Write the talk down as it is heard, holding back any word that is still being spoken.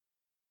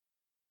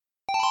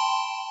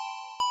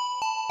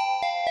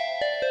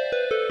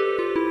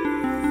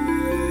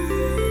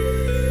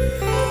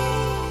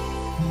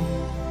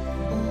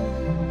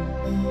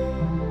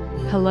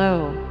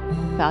Hello,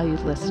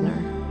 valued listener,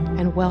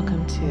 and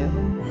welcome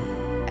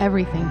to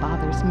Everything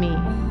Bothers Me,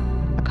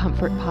 a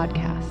comfort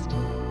podcast.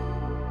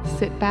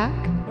 Sit back,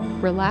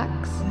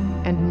 relax,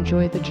 and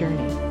enjoy the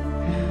journey.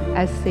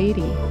 As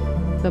Sadie,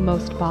 the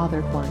most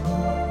bothered one,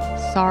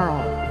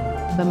 Sarl,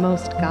 the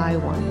most guy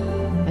one,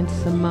 and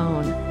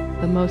Simone,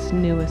 the most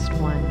newest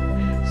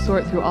one,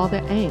 sort through all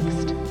the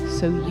angst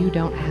so you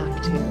don't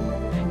have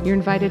to. You're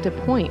invited to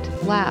point,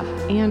 laugh,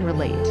 and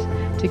relate,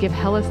 to give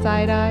hella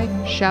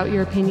side-eye, shout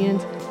your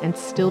opinions, and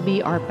still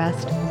be our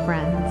best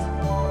friends.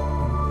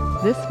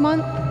 This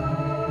month,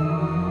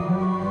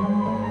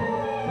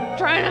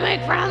 trying to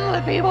make friends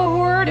with people who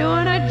are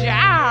doing a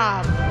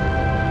job.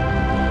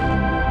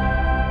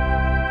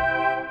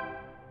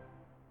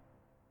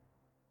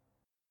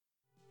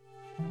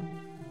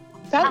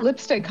 That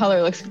lipstick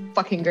color looks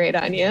fucking great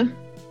on you.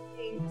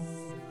 Thanks.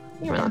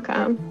 You're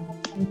welcome.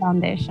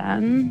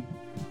 Foundation.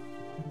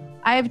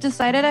 I've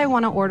decided I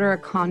want to order a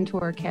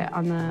contour kit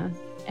on the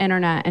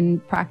internet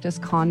and practice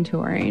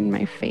contouring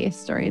my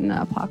face during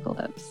the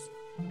apocalypse.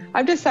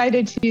 I've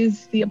decided to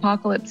use the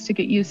apocalypse to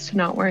get used to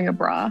not wearing a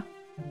bra.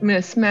 I'm going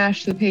to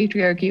smash the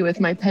patriarchy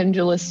with my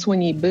pendulous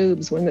swingy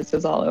boobs when this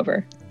is all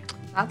over.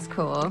 That's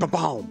cool.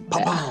 Pa-pow,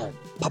 pa-pow,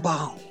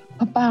 pa-pow.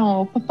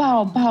 Pa-pow,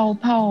 pa-pow, pow,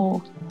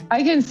 pow.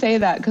 I can say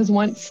that because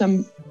once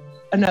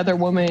another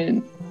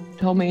woman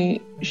told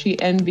me she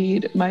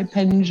envied my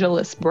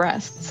pendulous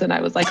breasts, and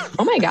I was like,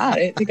 oh my God,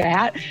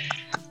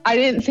 I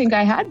didn't think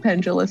I had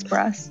pendulous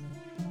breasts.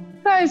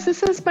 Guys,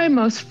 this is my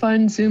most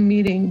fun Zoom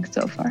meeting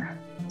so far.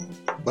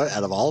 What,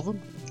 out of all of them?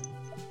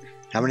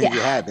 How many have you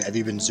had? Have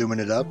you been zooming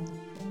it up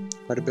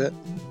quite a bit?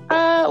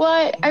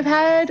 Well, I've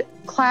had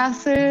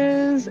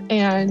classes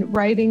and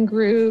writing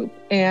group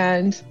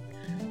and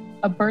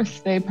a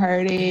birthday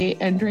party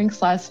and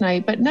drinks last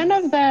night, but none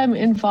of them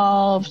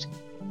involved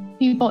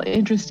people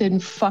interested in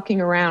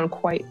fucking around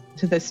quite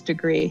to this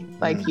degree,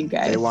 like you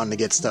guys. They wanted to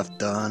get stuff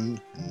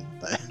done.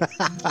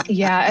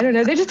 Yeah, I don't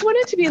know. They just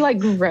wanted to be like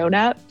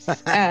grown-ups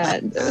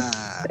and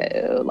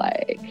so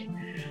like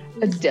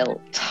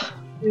adult.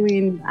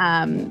 Doing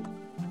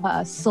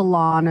a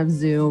salon of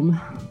Zoom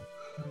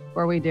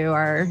where we do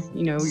our,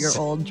 your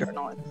old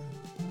journal.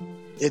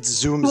 It's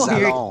Zoom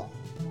Salon.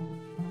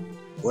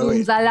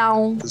 Zoom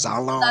Salon.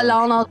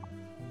 Salon.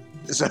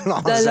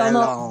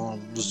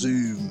 Salon.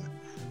 Zoom.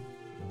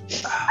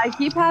 I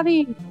keep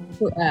having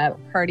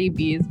Cardi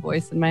B's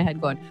voice in my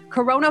head going,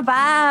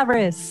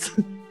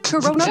 coronavirus.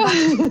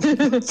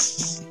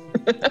 Coronavirus.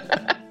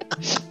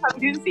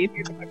 Have you seen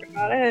her talk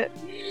about it?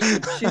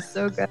 She's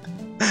so good.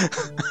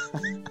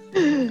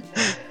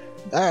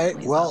 All right.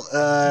 Well,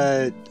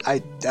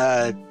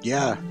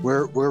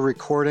 we're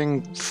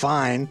recording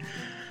fine,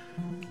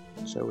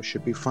 so it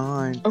should be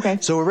fine. Okay.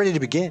 So we're ready to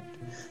begin.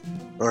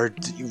 Or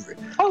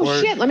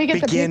shit! Let me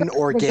get begin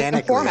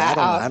organically. The format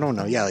I don't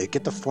know. Yeah,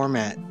 get the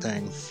format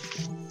thing.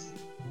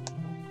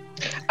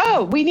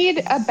 Oh, we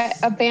need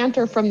a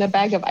banter from the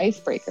bag of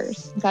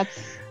icebreakers. That's.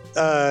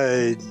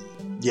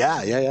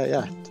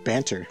 Yeah.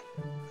 Banter.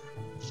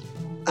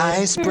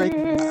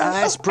 Icebreakers.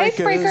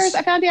 Icebreakers.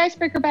 I found the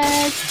icebreaker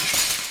bag.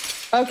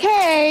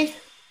 Okay.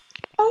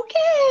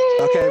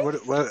 Okay.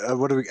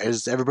 What do we?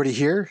 Is everybody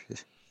here?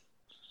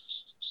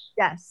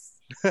 Yes.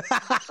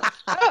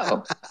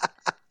 Oh.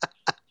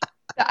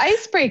 The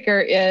icebreaker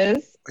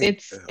is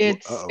it's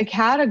a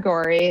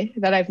category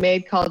that I've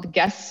made called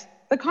Guess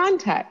the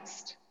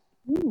Context.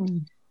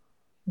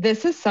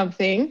 This is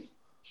something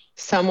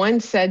someone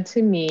said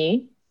to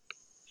me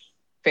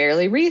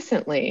fairly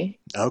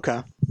recently.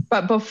 Okay.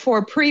 But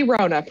before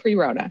pre-Rona.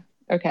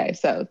 Okay,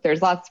 so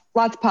there's lots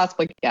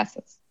possible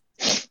guesses.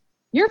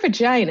 Your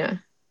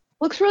vagina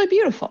looks really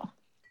beautiful.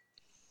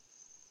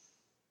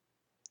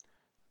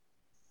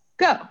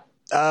 Go.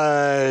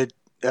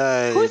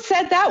 Who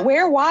said that?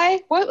 Where? Why?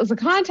 What was the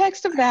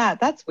context of that?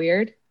 That's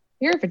weird.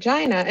 Your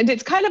vagina. And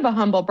it's kind of a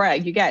humble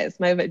brag. You guys,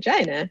 my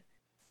vagina.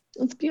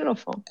 It's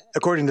beautiful.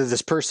 According to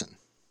this person.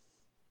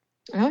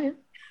 Oh, yeah.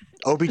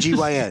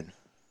 OBGYN.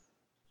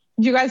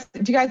 Do you guys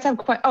have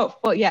quite... Oh,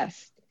 well,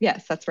 yes.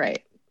 Yes, that's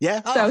right.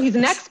 Yeah? So he's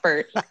an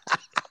expert.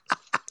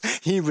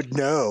 He would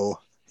know.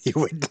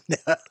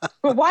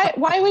 But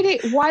why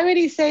would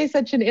he say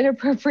such an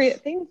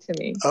inappropriate thing to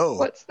me?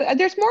 Oh.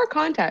 There's more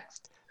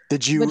context.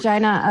 Did you...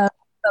 Vagina of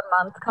the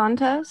month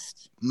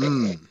contest?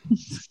 Oh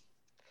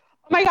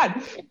my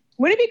God.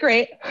 Wouldn't it be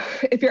great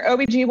if your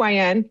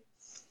OBGYN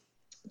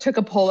took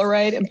a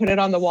Polaroid and put it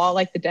on the wall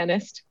like the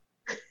dentist?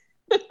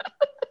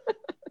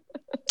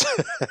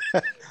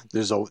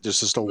 There's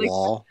just a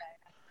wall.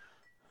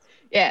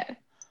 Yeah.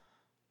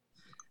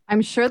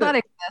 I'm sure that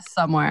exists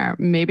somewhere.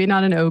 Maybe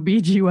not an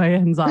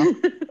OBGYN's office.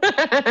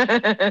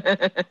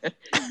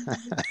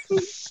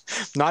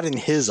 Not in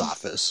his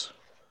office.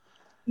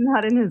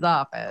 Not in his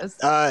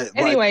office.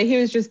 Anyway, he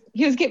was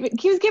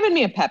giving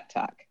me a pep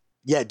talk.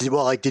 Yeah.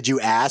 Did you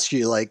ask?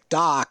 You like,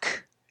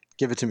 Doc,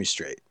 give it to me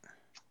straight.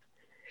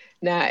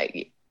 Nah,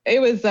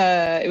 it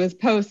was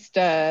post.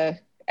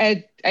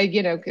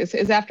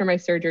 It's after my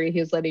surgery. He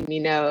was letting me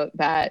know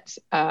that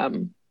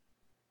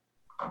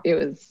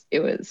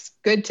it was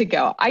good to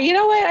go. You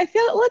know what? I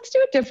feel let's do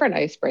a different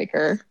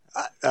icebreaker.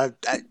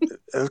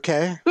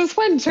 Okay. This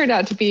one turned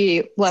out to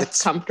be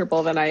less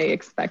comfortable than I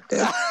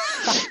expected.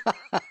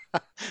 I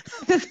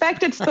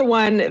suspect it's the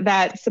one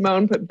that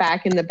Simone put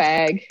back in the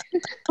bag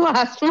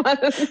last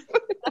month.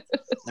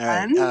 All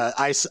right.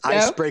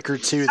 Icebreaker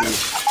 2.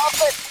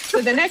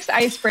 So the next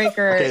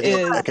icebreaker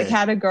is the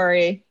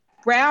category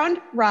round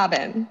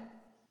robin.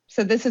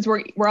 So this is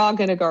where we're all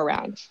going to go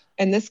around.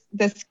 And this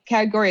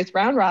category is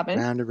round robin.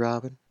 Round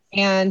robin.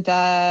 And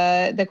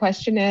the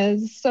question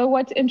is, so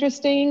what's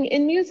interesting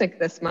in music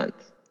this month?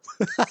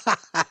 These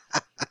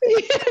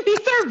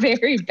are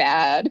very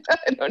bad.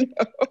 I don't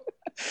know.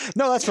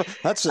 No, that's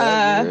what's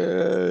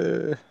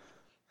Simone,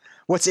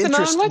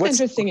 interesting.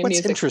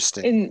 What's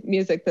interesting in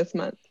music this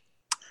month?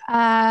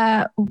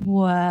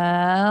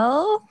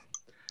 Well,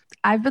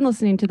 I've been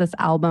listening to this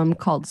album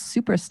called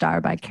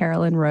Superstar by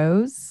Carolyn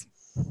Rose.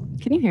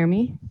 Can you hear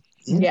me?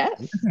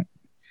 Yes. Okay.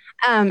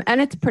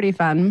 And it's pretty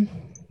fun.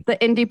 The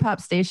indie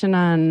pop station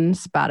on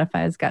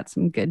Spotify has got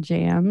some good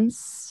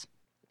jams.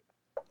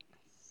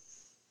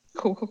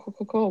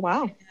 Cool.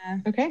 Wow. Yeah.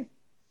 Okay.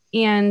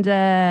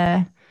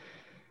 And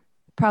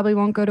probably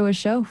won't go to a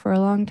show for a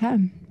long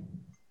time.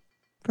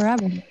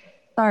 Forever.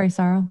 Sorry,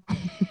 Sarl. I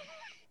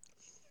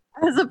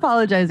was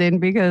apologizing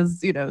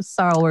because,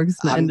 Sarl works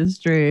in the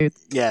industry.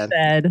 Yeah.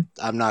 Said.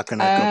 I'm not going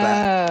to go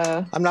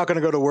back. I'm not going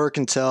to go to work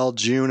until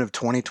June of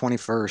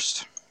 2021.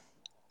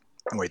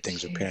 The way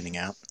things are panning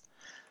out.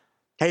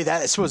 Hey,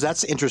 I suppose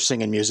that's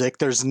interesting in music.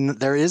 There is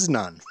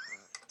none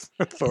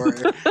for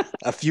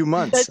a few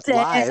months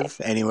live,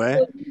 anyway.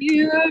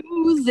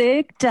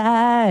 Music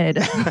died.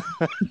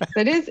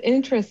 That is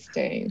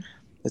interesting.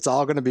 It's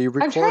all going to be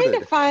recorded. I'm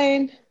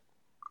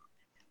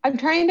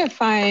trying to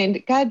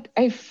find. God,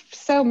 I'm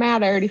so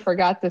mad. I already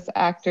forgot this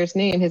actor's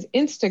name. His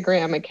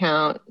Instagram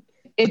account.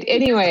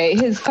 Anyway,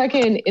 his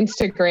fucking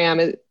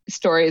Instagram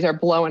stories are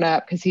blowing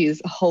up because he's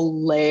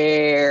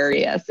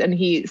hilarious and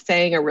he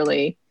sang a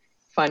really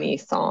funny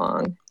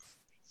song.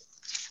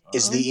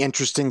 Is the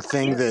interesting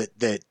thing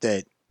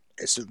that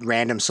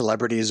random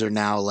celebrities are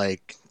now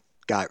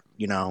got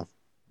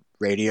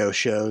radio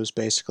shows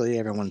basically.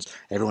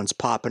 Everyone's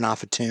popping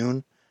off a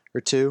tune or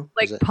two.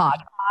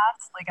 Podcasts.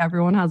 Like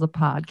everyone has a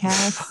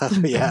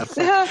podcast. Yeah,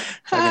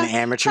 fucking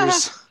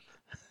amateurs.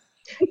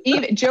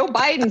 Even Joe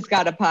Biden's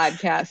got a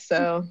podcast,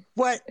 so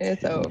what?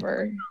 It's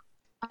over.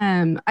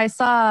 I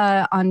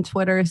saw on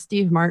Twitter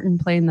Steve Martin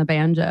playing the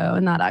banjo,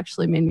 and that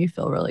actually made me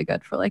feel really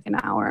good for an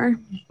hour.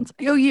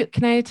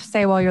 Can I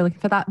say while you're looking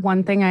for that,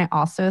 one thing I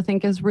also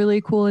think is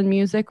really cool in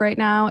music right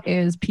now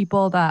is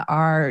people that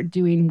are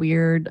doing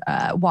weird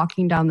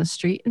walking down the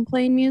street and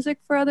playing music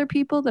for other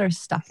people that are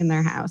stuck in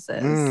their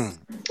houses.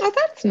 Oh,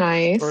 that's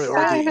nice.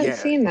 I haven't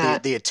seen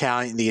that. The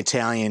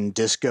Italian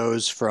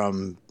discos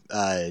from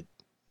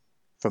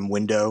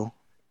window.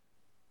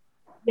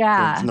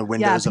 Yeah. From the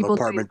windows of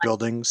apartment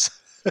buildings.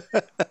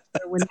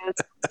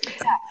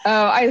 Oh,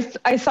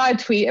 I saw a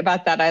tweet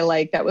about that.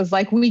 That was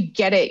we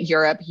get it,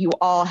 Europe. You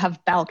all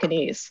have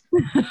balconies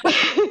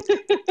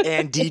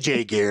and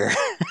DJ gear.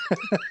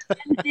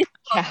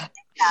 Yeah.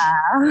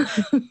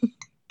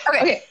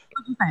 Okay.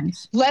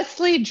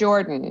 Leslie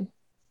Jordan,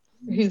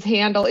 whose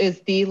handle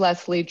is the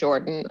Leslie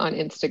Jordan on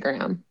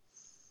Instagram,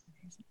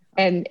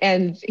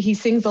 and he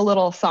sings a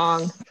little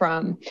song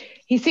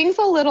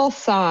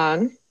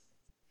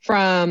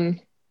from.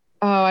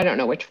 Oh, I don't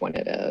know which one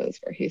it is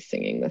where he's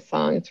singing the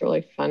song. It's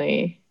really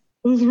funny.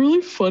 It was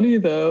really funny,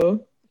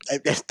 though.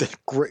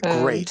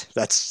 Great.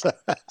 That's...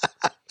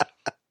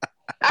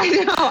 I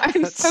know.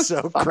 I'm so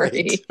sorry.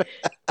 Great.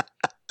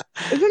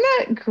 Isn't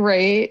that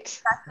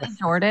great?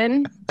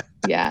 Jordan?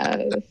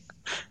 Yes.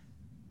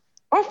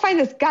 I'll find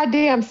this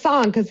goddamn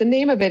song because the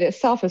name of it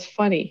itself is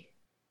funny.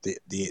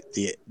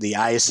 The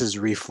ice is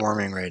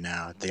reforming right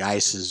now. The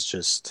ice is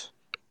just...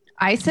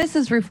 ISIS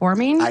is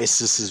reforming?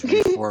 ISIS is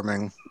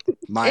reforming.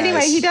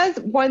 He does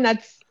one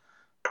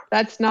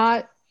that's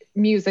not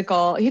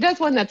musical. He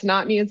does one that's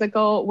not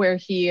musical where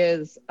he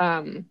is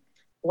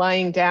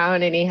lying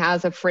down and he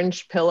has a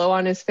fringed pillow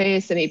on his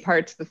face and he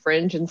parts the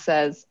fringe and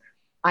says,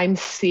 "I'm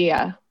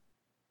Sia."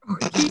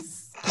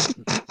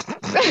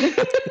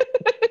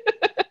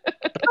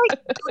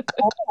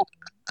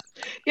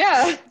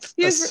 Yeah.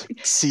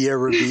 Sia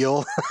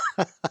reveal.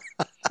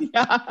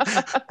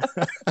 Yeah.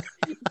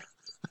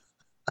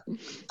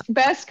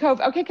 Best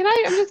cope. Okay,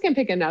 I'm just gonna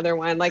pick another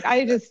one.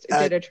 I just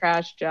did a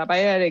trash job. I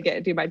had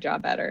to do my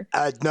job better.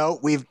 No,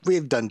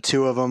 we've done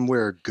 2 of them.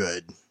 We're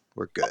good.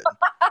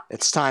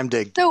 It's time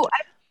to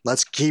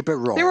let's keep it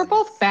rolling. They were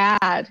both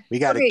bad. We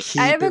got to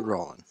keep it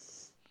rolling.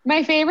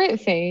 My favorite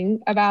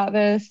thing about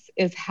this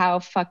is how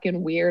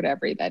fucking weird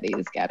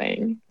everybody's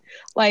getting.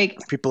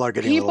 People are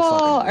getting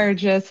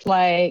just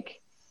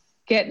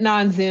getting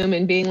on Zoom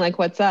and being like,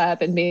 "What's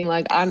up?" and being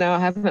like, "Oh no, I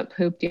haven't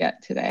pooped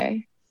yet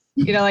today."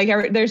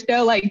 There's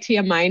no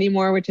TMI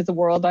anymore, which is a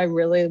world I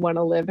really want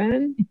to live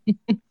in.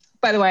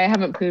 By the way, I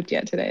haven't pooped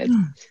yet today.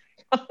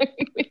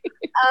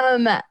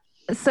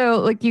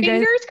 So you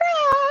Fingers guys,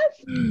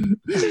 crossed.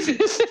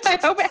 I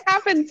hope it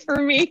happens for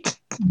me.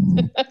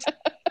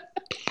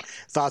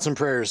 Thoughts and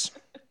prayers.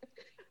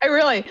 I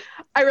really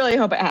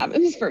hope it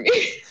happens for me.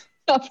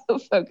 I'll feel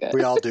so good.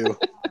 We all do.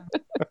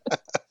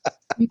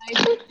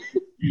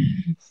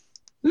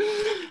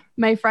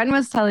 My friend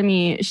was telling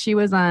me she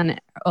was on, it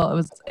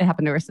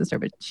happened to her sister,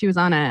 but she was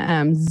on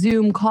a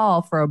Zoom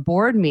call for a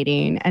board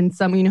meeting, and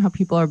you know how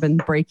people have been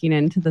breaking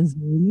into the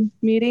Zoom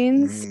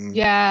meetings?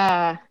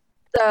 Yeah.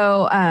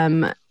 So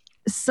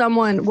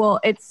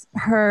it's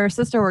her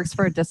sister works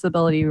for a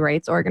disability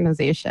rights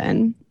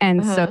organization.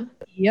 And so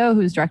the CEO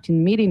who's directing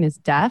the meeting is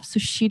deaf. So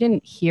she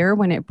didn't hear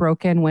when it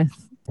broke in with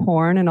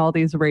porn and all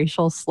these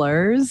racial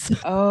slurs.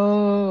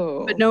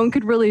 Oh. But no one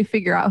could really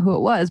figure out who it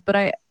was.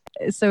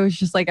 So it's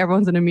just like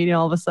everyone's in a meeting.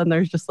 All of a sudden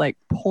there's just like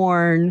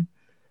porn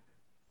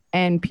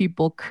and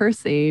people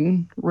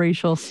cursing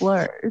racial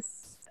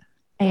slurs.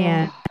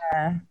 And,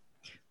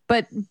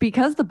 but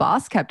because the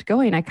boss kept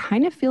going, I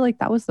kind of feel like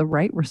that was the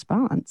right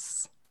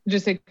response.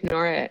 Just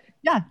ignore it.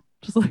 Yeah.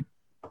 Just like,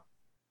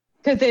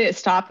 because they didn't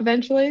stop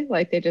eventually.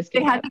 Like they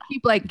had to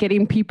keep like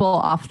getting people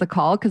off the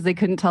call because they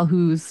couldn't tell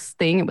whose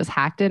thing it was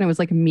hacked in. It was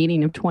like a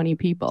meeting of 20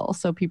 people.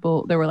 So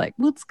they were like,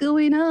 what's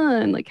going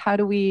on? Like, how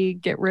do we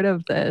get rid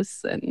of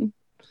this? And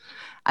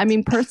I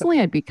mean, personally,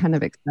 I'd be kind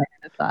of excited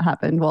if that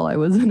happened while I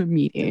was in a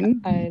meeting.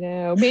 I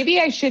know. Maybe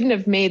I shouldn't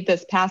have made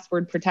this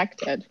password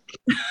protected.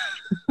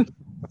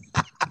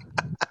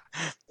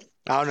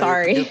 I don't know.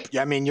 Sorry.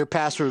 Your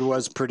password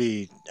was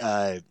pretty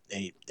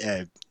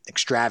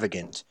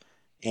extravagant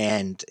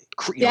and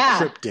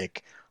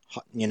cryptic.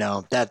 You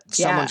know that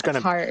someone's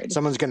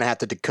gonna have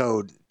to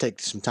take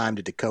some time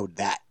to decode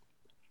that.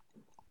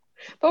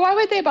 But why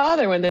would they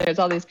bother when there's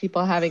all these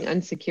people having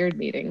unsecured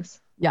meetings?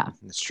 Yeah,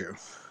 that's true.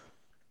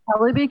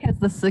 Probably because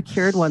the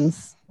secured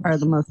ones are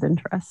the most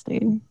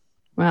interesting.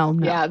 Well,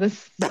 no. Yeah,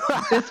 this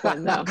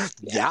one though.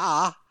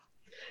 Yeah.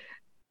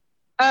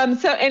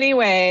 So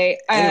anyway.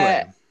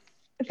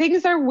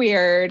 Things are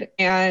weird,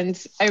 and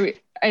I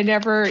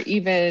never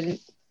even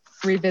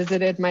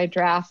revisited my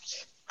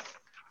draft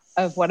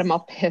of what I'm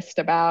all pissed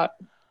about.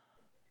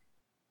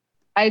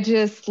 I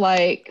just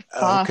dude.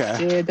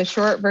 The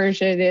short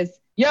version is,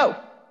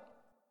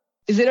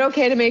 is it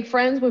okay to make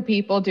friends with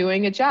people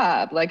doing a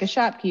job, like a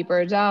shopkeeper,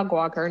 a dog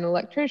walker, an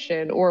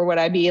electrician, or would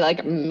I be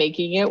like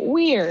making it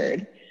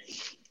weird?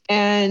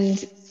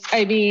 And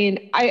I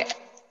mean,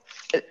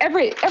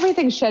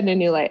 everything's shedding a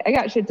new light. I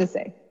got shit to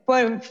say,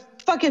 but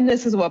fucking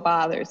this is what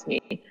bothers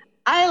me.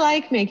 I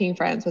like making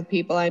friends with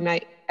people I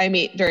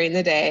meet during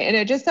the day, and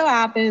it just so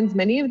happens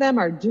many of them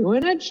are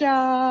doing a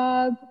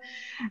job,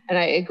 and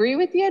I agree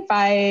with the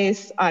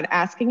advice on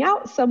asking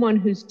out someone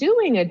who's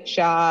doing a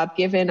job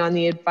given on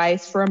the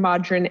Advice for a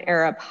Modern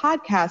Era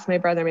podcast, My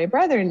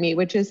Brother and Me,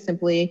 which is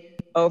simply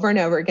over and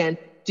over again,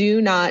 do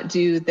not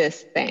do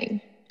this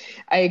thing.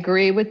 I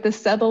agree with the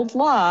settled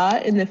law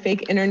in the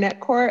fake internet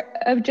court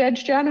of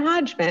Judge John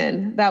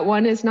Hodgman that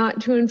one is not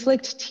to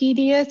inflict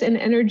tedious and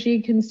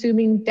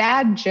energy-consuming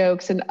dad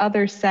jokes and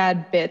other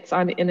sad bits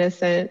on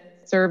innocent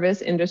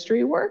service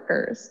industry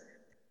workers.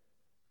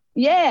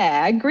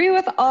 Yeah, I agree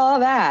with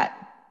all that.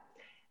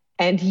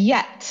 And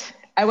yet,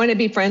 I want to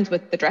be friends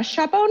with the dress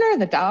shop owner,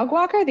 the dog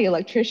walker, the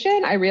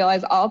electrician. I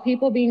realize all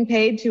people being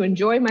paid to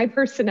enjoy my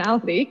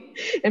personality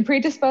and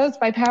predisposed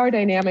by power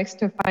dynamics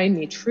to find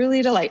me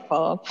truly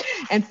delightful.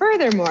 And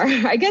furthermore,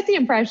 I get the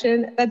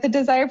impression that the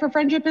desire for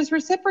friendship is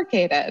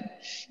reciprocated.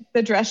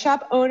 The dress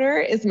shop owner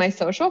is my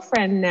social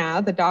friend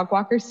now. The dog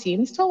walker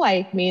seems to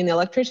like me, and the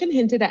electrician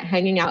hinted at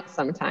hanging out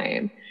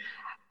sometime.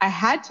 I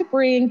had to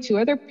bring 2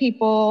 other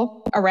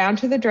people around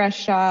to the dress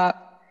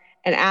shop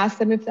and asked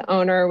them if the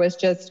owner was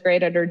just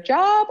great at her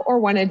job or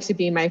wanted to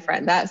be my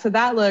friend. That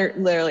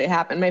literally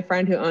happened. My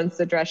friend who owns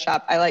the dress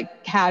shop, I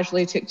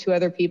casually took 2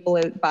 other people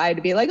by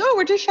to be like, oh,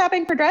 we're just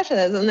shopping for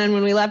dresses. And then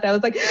when we left, I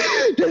was like,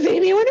 does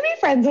Amy want to be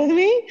friends with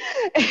me?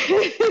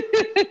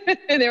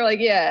 And they were like,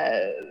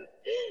 yes.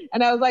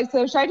 And I was like,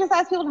 so should I just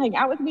ask people to hang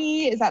out with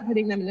me? Is that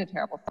putting them in a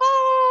terrible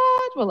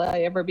spot? Will I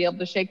ever be able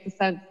to shake the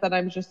sense that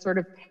I'm just sort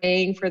of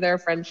paying for their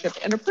friendship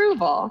and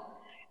approval?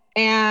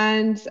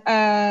 And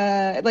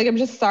I'm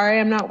just sorry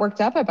I'm not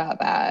worked up about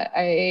that.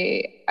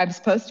 I'm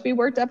supposed to be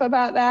worked up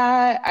about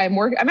that. I'm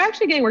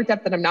actually getting worked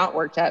up that I'm not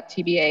worked up,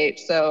 TBH.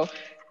 So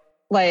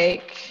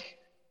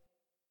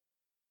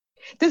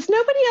does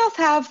nobody else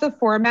have the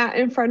format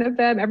in front of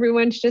them?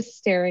 Everyone's just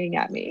staring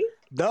at me.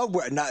 No,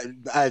 we're not.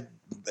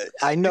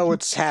 I know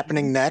what's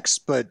happening next,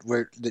 but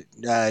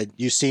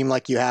you seem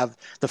like you have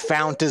the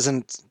fount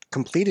isn't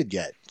completed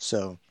yet.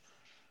 So,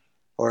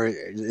 or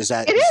is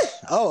that? It is.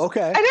 Oh,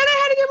 okay. I don't know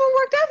how to get more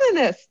worked up than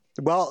this.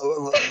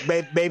 Well,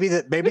 maybe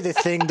the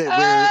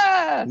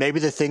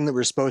thing that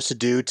we're supposed to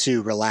do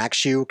to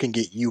relax you can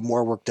get you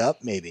more worked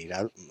up. Maybe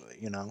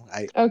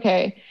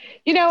Okay.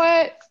 You know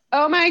what?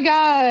 Oh my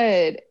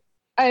God,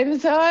 I'm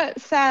so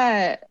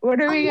upset.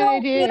 What are we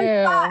gonna do?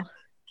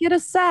 Get a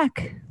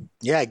sack.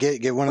 Yeah,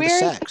 get one of the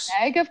sacks. Where's the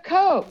bag of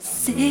Coke?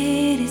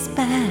 City's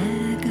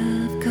bag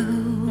of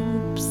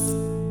copes.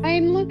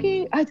 I'm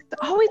looking. It's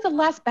always a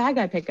less bag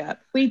I pick up.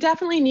 We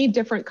definitely need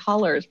different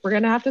colors. We're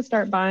gonna have to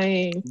start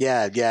buying.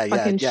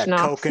 Fucking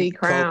schnapsy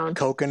crown.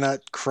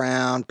 Coconut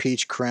crown,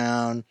 peach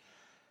crown.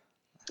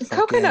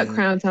 Coconut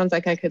crown sounds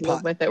like I could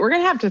live with it. We're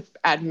gonna have to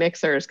add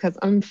mixers because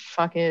I'm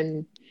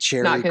fucking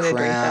cherry not gonna drink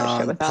that shit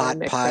crown, without a pot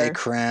mixer. pie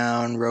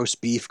crown,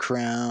 roast beef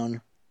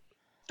crown.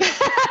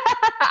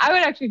 I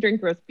would actually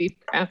drink roast beef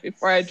crown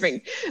before I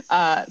drink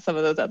some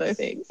of those other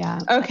things. Yeah.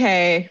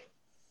 Okay.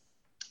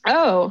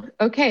 Oh,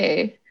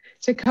 okay.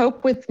 To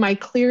cope with my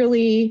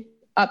clearly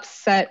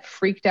upset,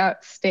 freaked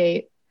out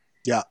state.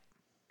 Yeah.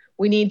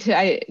 We need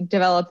to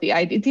develop the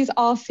idea. These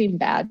all seem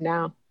bad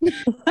now.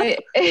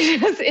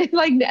 It's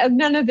like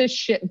none of this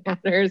shit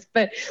matters,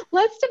 but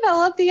let's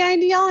develop the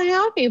ideal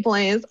happy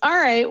place. All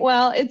right.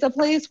 Well, it's a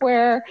place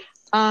where,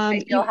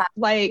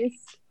 place.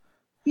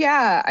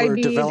 Yeah, we're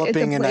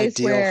developing an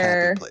ideal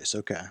happy place.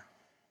 Okay.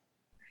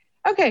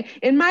 Okay.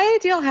 In my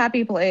ideal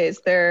happy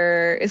place,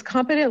 there is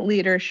competent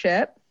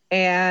leadership,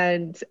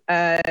 and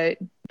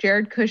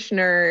Jared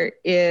Kushner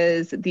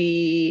is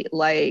the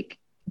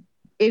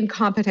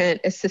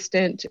incompetent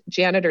assistant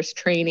janitor's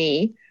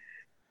trainee.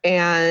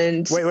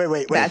 And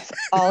wait. That's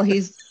all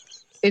he's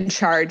in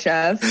charge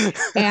of.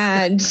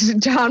 And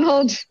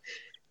Donald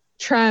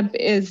Trump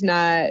is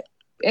not.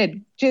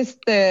 Just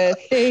the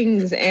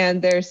things,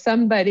 and there's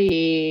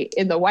somebody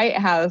in the White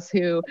House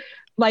who,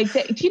 do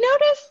you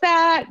notice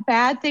that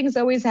bad things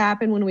always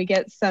happen when we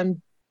get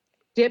some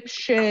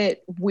dipshit,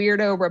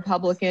 weirdo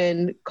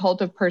Republican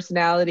cult of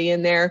personality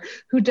in there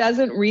who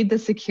doesn't read the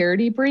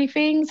security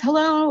briefings?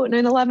 Hello,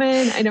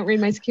 9/11, I don't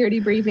read my security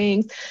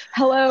briefings.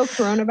 Hello,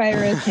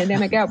 coronavirus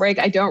pandemic outbreak,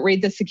 I don't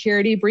read the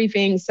security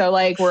briefings. So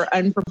we're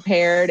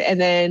unprepared, and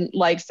then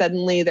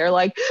suddenly they're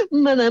like,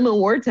 I'm a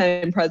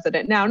wartime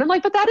president now, and I'm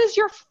like, but that is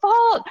your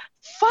fault.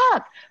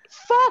 Fuck,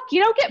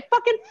 you don't get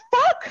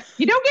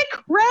you don't get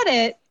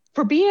credit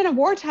for being a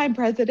wartime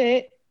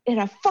president in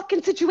a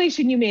fucking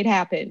situation you made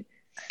happen.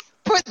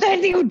 But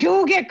then you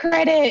do get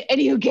credit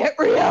and you get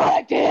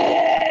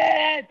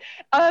reelected.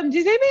 Does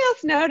anybody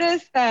else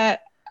notice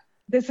that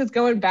this is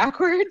going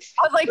backwards?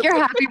 I was like, your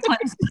happy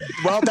place.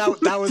 Well,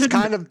 that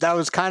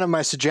was kind of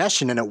my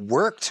suggestion, and it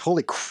worked.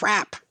 Holy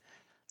crap!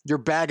 Your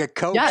bag of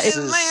Coke. Yeah, it's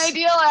my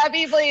ideal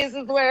happy place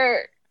is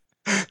where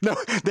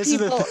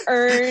people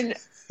earn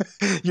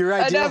your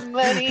ideal enough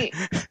money,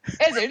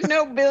 and there's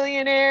no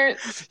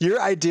billionaires. Your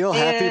ideal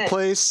happy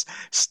place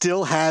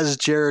still has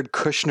Jared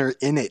Kushner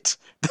in it.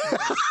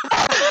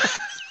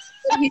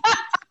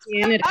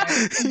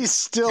 He's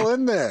still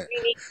in there.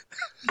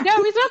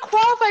 No, he's not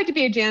qualified to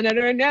be a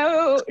janitor.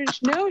 No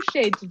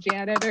shade to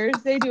janitors.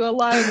 They do a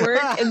lot of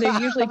work, and they're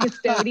usually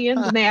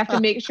custodians, and they have to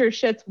make sure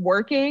shit's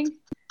working.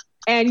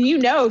 And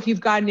if you've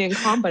got an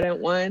incompetent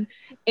one.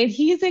 And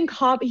he's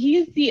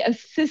the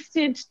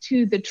assistant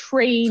to the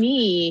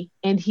trainee,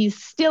 and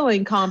he's still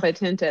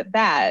incompetent at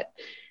that.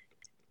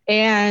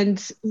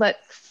 And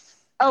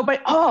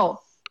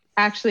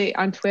actually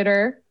on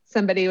Twitter,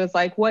 somebody was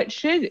like, what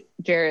should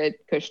Jared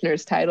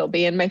Kushner's title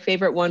be? And my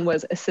favorite one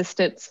was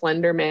Assistant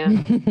Slender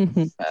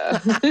Man.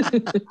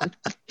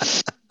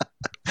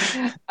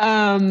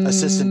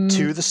 Assistant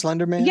to the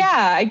Slender Man?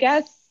 Yeah, I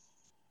guess.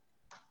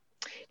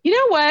 You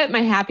know what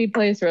my happy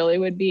place really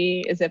would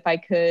be is if I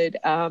could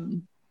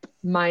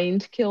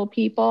mind kill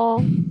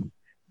people,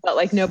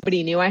 but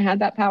nobody knew I had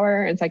that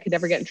power, and so I could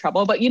never get in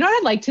trouble. But you know what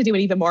I'd like to do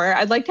even more?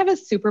 I'd like to have a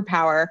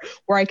superpower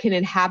where I can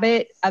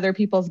inhabit other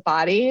people's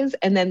bodies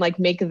and then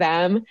make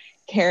them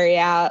carry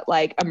out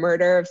a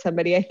murder of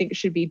somebody I think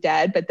should be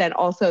dead, but then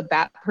also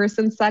that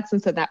person sucks,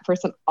 and so that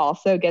person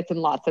also gets in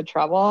lots of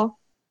trouble.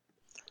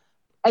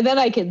 And then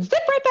I can zip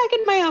right back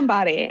in my own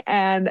body,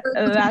 and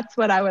that's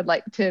what I would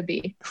like to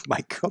be. Oh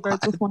my God.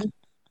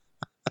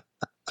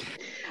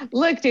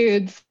 Look,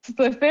 dudes,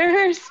 the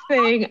first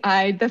thing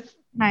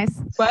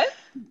Nice. What?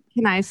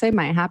 Can I say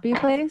my happy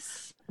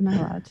place? Am I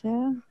allowed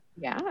to?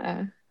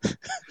 Yeah.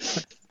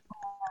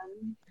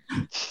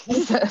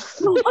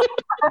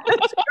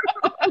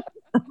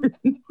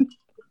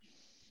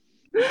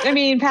 I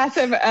mean,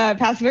 passive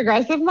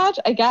aggressive much?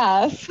 I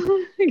guess.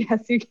 I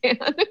guess you can.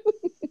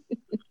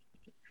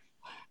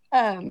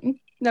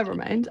 Never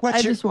mind.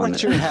 What's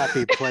your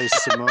happy place,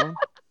 Simone?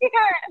 I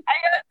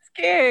got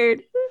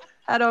scared.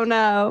 I don't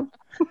know.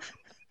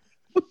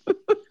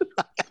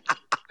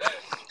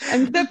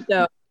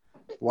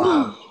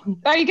 Wow.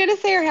 Are you gonna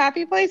say your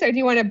happy place, or do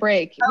you want to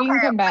break? We can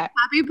come back.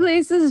 Happy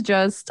place is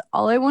just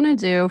all I want to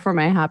do for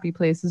my happy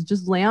place is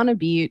just lay on a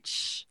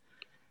beach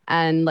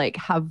and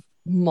have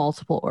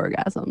multiple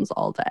orgasms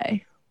all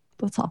day.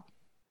 That's all.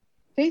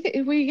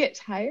 Will you get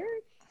tired?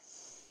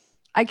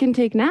 I can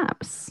take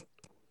naps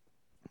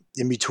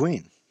in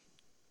between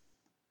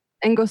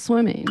and go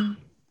swimming.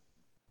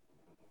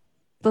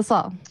 That's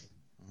all.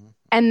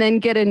 And then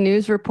get a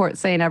news report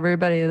saying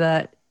everybody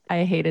that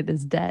I hated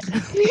is dead.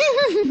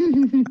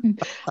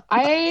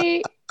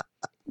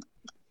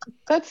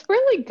 That's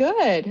really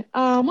good.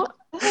 Oh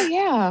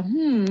yeah.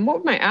 What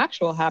would my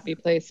actual happy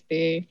place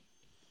be?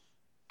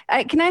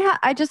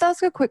 I just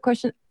ask a quick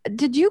question?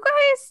 Did you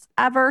guys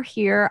ever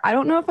hear, I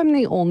don't know if I'm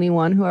the only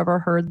one who ever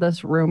heard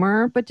this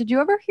rumor, but did you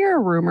ever hear a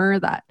rumor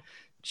that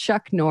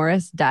Chuck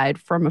Norris died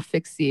from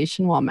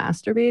asphyxiation while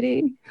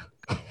masturbating?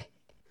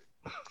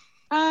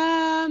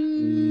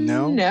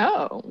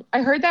 No.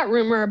 I heard that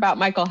rumor about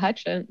Michael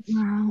Hutchins.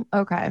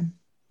 Okay.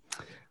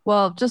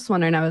 Well, just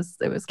wondering.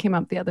 It came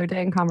up the other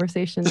day in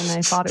conversation, and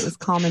I thought it was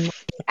common.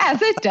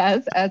 As it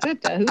does,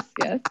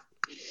 yes.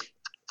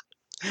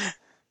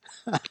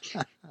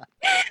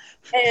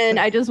 And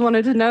I just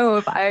wanted to know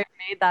if I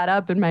made that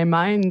up in my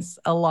mind's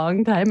a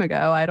long time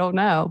ago. I don't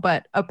know.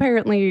 But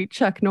apparently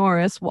Chuck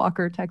Norris,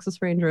 Walker,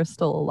 Texas Ranger, is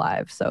still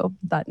alive. So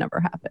that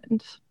never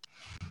happened.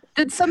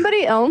 Did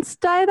somebody else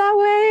die that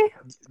way?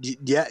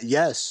 Yeah.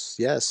 Yes.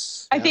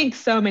 I think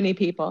so many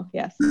people.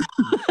 Yes.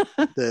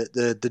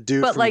 the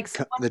dude But from like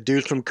the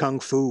dude from Kung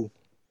Fu.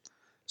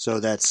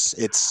 So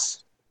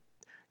it's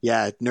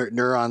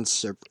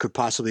neurons could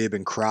possibly have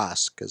been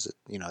crossed because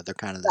they're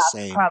kind of the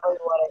same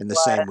in the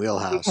same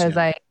wheelhouse.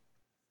 Because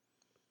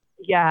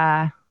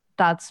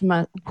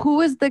who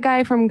was the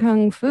guy from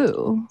Kung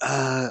Fu?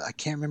 I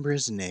can't remember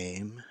his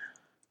name.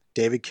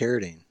 David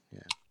Carradine. Yeah.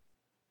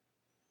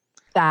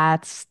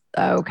 That's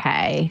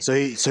okay. So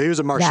he was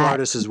a martial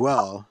artist as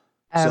well.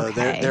 So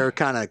Okay. they're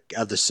kind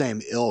of the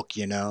same ilk,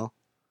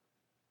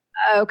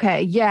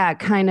 Okay, yeah,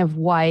 kind of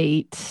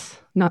white.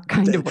 Not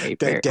kind of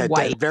white,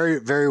 white. Very,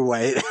 very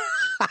white.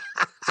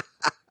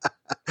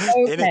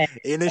 Okay.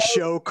 in a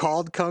show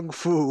called Kung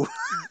Fu.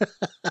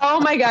 Oh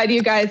my God,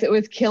 you guys, it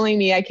was killing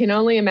me. I can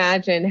only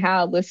imagine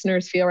how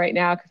listeners feel right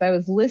now because I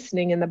was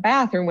listening in the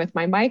bathroom with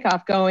my mic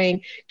off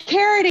going,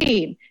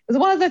 Carradine. It was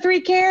one of the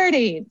 3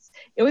 Carradines.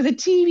 It was a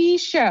TV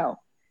show.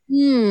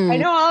 I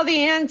know all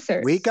the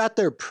answers. We got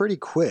there pretty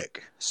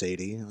quick,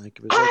 Sadie. Like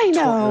it was I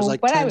know. It was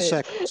like 10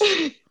 seconds.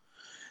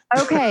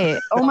 Okay.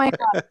 Oh my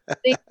God.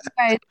 Thank you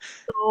guys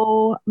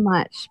so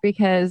much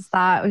because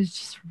that was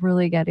just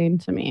really getting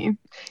to me.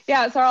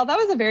 Yeah, Sarl, that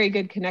was a very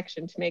good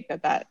connection to make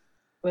that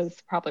was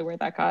probably where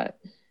that got.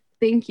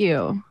 Thank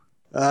you.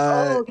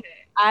 Okay.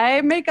 I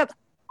make up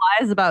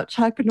lies about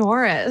Chuck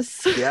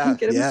Norris. Yeah.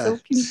 I'm so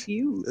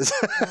confused.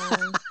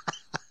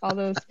 All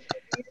those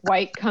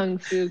white Kung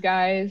Fu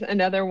guys.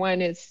 Another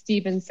one is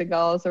Steven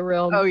Seagal is a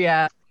real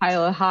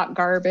pile of hot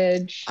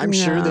garbage. I'm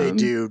sure they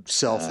do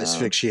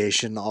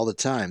self-asphyxiation all the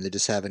time. They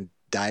just haven't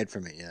died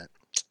from it yet.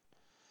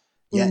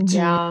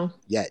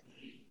 Yet.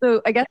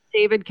 So I guess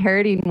David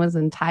Carradine was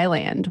in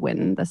Thailand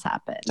when this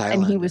happened.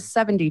 And he was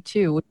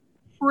 72.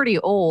 Pretty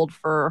old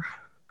for,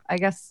 I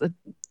guess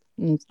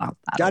it's not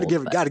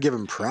that Gotta give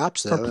him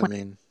props though.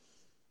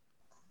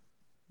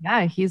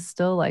 Yeah, he's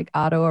still like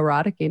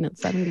autoeroticing at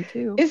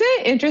 72. Isn't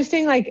it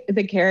interesting, like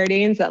the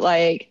Carradines that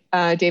like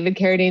David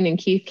Carradine and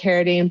Keith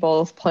Carradine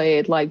both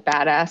played like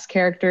badass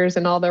characters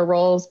in all their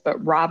roles,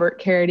 but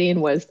Robert Carradine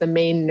was the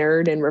main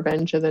nerd in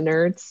Revenge of the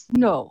Nerds?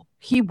 No,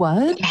 he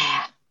was?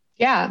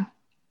 Yeah.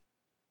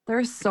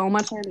 There's so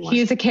much.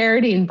 He's a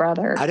Carradine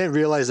brother. I didn't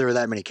realize there were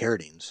that many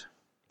Carradines.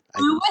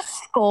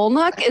 Louis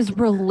Skolnick is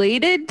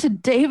related to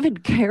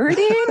David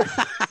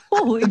Carradine?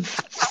 Holy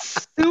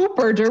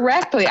super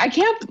directly. I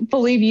can't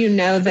believe you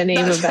know the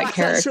name of that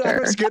character. That's what I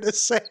was going to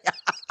say.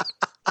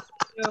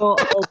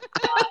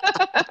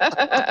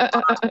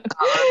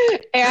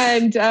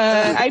 And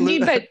I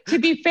mean, but to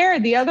be fair,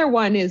 the other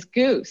one is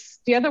Goose.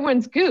 The other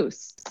one's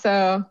Goose.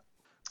 So,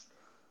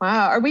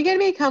 wow. Are we going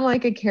to become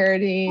like a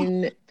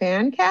Carradine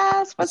fan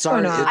cast? What's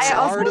going on? It's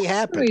already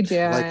happened.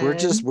 Like we're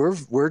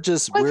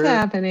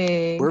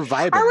happening? We're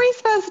vibing. Are we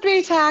supposed to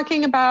be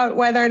talking about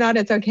whether or not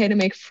it's okay to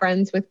make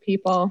friends with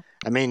people?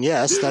 I mean,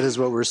 yes, that is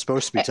what we're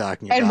supposed to be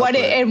talking about.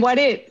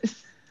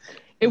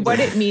 And what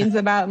it means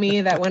about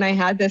me that when I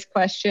had this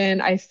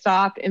question, I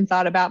stopped and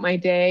thought about my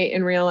day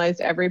and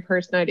realized every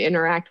person I'd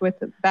interact with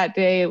that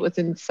day was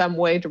in some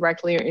way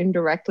directly or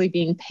indirectly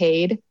being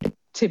paid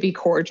to be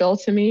cordial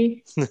to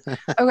me.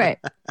 Okay.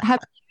 Have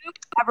you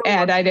ever?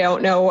 And I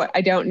don't know.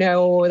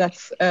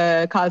 That's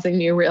causing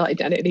me a real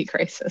identity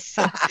crisis.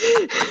 Have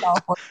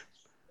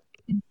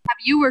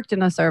you worked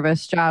in a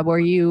service job where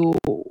you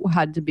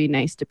had to be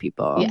nice to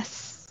people?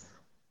 Yes.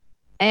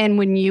 And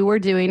when you were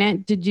doing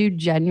it, did you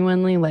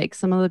genuinely like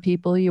some of the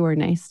people you were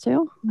nice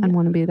to and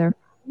want to be their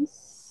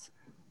friends?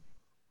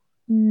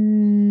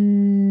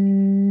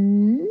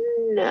 No.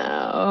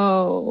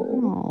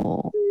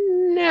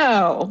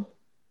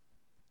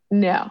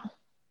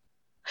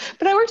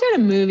 But I worked at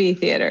a movie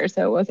theater,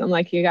 so it wasn't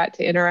like you got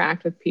to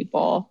interact with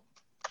people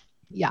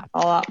a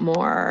lot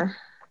more.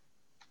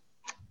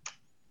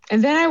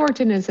 And then I worked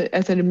in as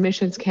an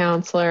admissions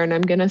counselor, and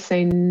I'm going to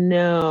say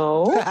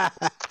no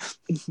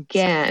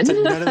again.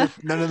 So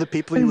none of the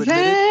people you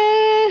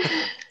admitted?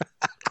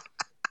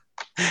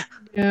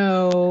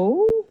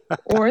 No,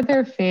 or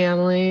their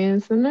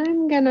families. And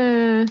I'm going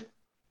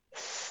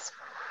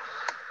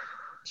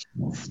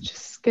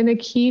to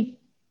keep...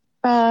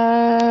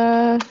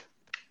 I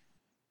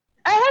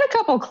had a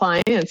couple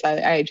clients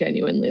I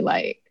genuinely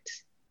liked.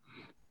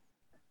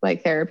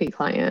 Like therapy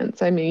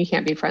clients. I mean, you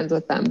can't be friends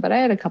with them, but I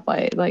had a couple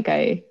I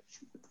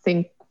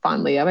think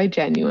fondly of. I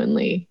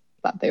genuinely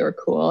thought they were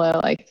cool. I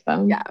liked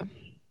them. Yeah.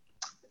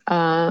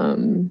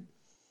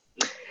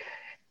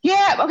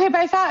 Yeah. Okay.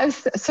 But I thought,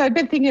 so I've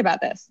been thinking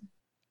about this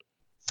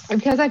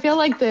because I feel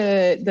like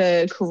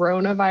the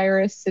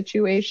coronavirus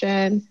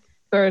situation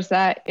throws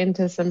that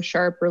into some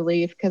sharp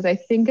relief. Because I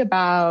think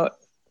about,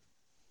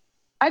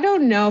 I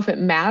don't know if it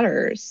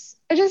matters.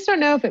 I just don't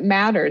know if it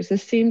matters.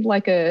 This seemed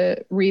like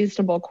a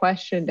reasonable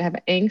question to have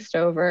angst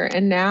over.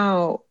 And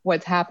now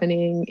what's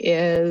happening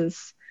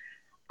is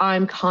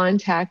I'm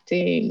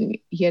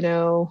contacting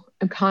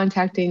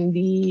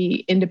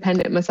the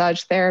independent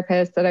massage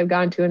therapist that I've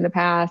gone to in the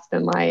past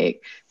and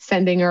like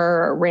sending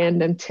her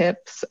random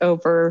tips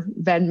over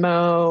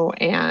Venmo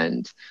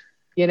and,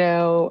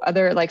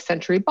 other like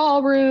Century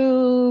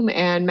Ballroom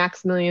and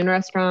Maximilian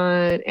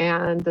Restaurant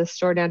and the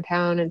store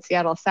downtown in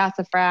Seattle,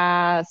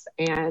 Sassafras,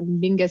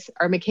 and Mingus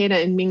or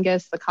Makeda and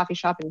Mingus, the coffee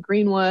shop in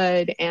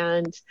Greenwood,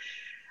 and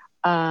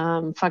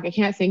I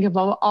can't think of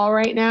all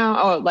right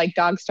now. Oh, like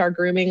Dog Star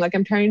Grooming. Like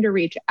I'm trying to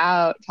reach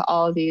out to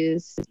all of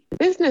these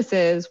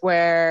businesses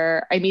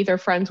where I'm either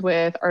friends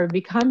with or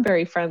become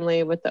very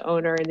friendly with the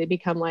owner, and they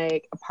become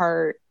like a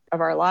part of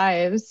our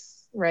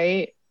lives,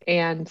 right?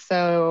 And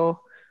so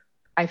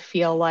I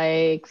feel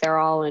like they're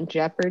all in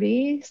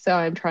jeopardy. So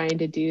I'm trying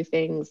to do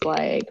things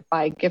like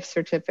buy gift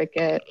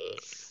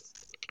certificates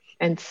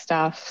and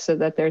stuff so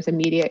that there's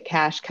immediate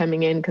cash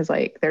coming in, because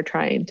like they're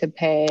trying to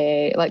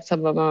pay, like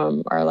some of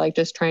them are like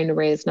just trying to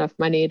raise enough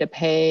money to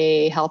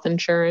pay health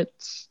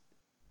insurance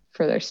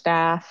for their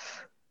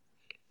staff.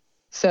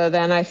 So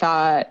then I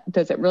thought,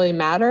 does it really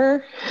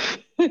matter?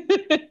 Does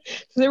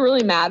it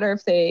really matter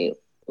if they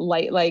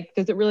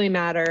does it really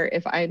matter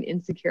if I'm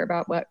insecure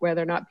about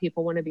whether or not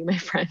people want to be my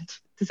friend?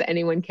 Does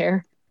anyone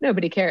care?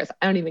 Nobody cares.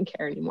 I don't even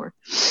care anymore.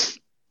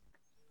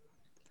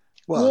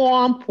 Well,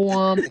 womp,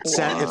 womp, it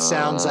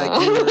sounds like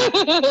you were,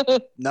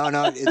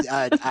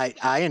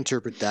 I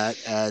interpret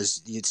that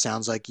as it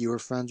sounds like you were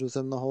friends with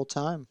him the whole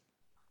time.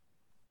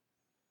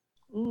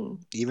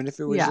 Even if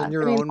it was in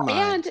your own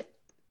mind. And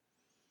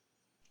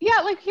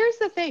yeah, like here's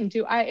the thing,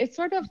 it's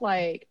sort of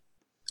like,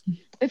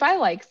 if I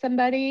like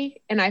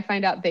somebody and I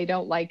find out they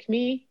don't like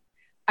me,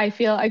 I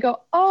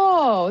go,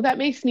 oh, that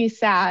makes me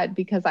sad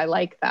because I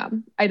like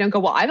them. I don't go,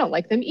 well, I don't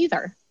like them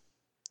either.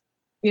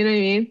 You know what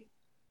I mean?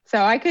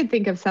 So I could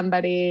think of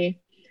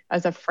somebody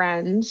as a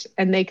friend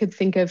and they could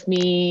think of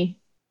me,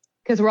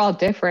 because we're all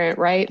different,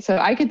 right? So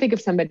I could think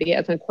of somebody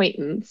as an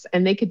acquaintance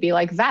and they could be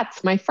like,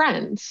 that's my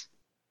friend.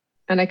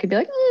 And I could be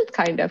like,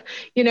 kind of,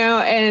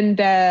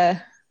 and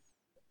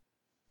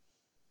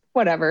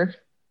whatever.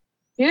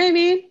 You know what I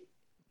mean?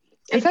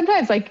 And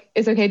sometimes like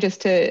it's okay just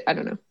to, I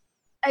don't know.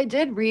 I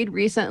did read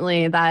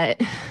recently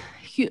that,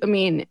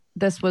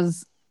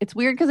 it's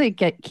weird because I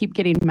keep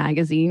getting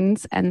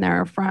magazines and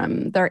they're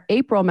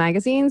April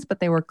magazines, but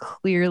they were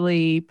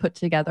clearly put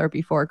together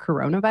before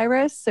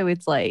coronavirus. So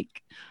it's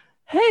like,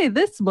 hey,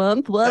 this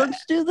month, why don't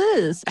you do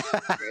this?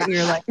 And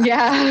you're like,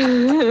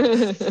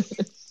 yeah.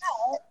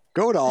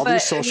 Go to all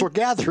these social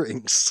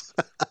gatherings.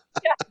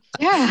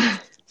 Yeah.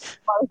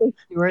 Martha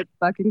Stewart's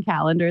fucking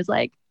calendar is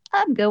like,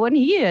 I'm going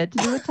here to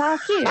do a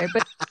talk here.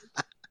 But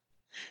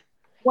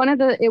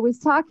it was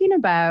talking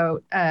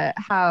about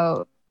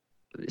how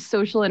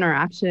social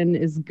interaction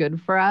is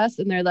good for us.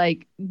 And they're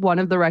like, one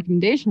of the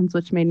recommendations,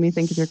 which made me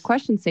think of your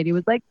question, Sadie,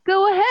 was like,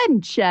 go ahead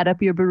and chat up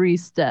your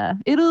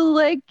barista. It'll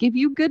like give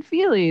you good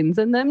feelings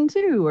and them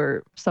too,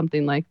 or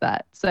something like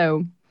that.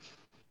 So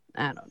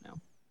I don't know.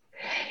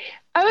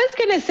 I was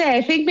going to say,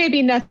 I think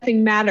maybe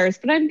nothing matters,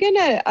 but I'm going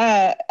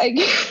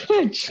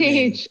to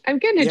change. I'm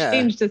going to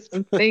change to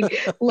something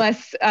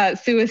less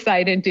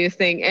suicide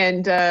inducing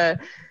and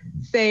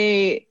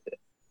say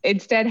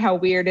instead how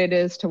weird it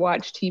is to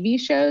watch TV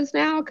shows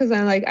now. Cause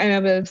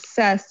I'm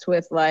obsessed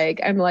with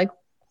what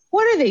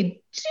are they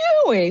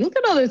doing? Look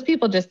at all those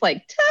people just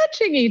like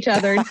touching each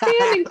other and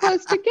standing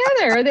close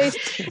together.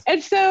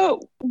 And so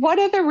one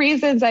of the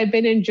reasons I've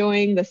been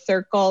enjoying The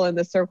Circle and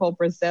The Circle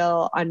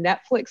Brazil on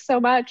Netflix so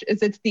much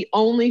is it's the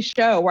only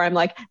show where I'm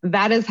like,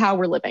 that is how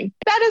we're living.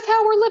 That is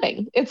how we're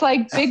living. It's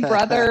like Big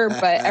Brother,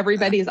 but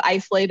everybody's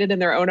isolated in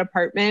their own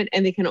apartment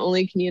and they can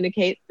only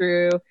communicate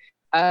through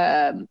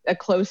a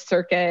closed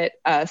circuit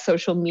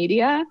social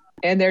media.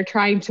 And they're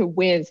trying to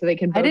win so they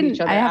can vote each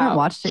other out. I haven't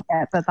watched it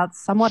yet, but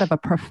that's somewhat of a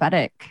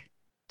prophetic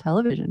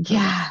television show.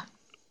 Yeah.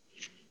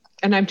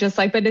 And I'm just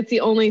like, but it's the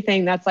only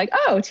thing that's like,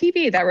 oh,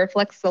 TV that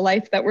reflects the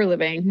life that we're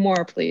living.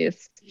 More,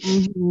 please.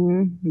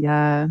 Mm-hmm.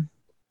 Yeah.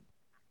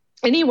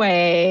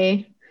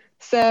 Anyway,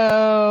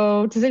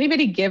 so does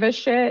anybody give a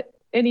shit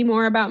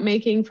anymore about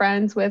making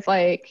friends with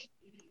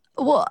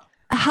Well,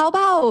 how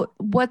about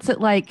what's it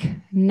like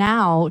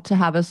now to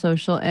have a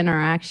social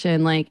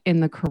interaction like in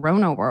the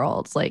corona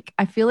world? Like,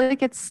 I feel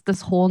like it's this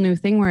whole new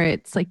thing where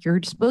it's like you're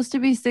supposed to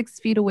be 6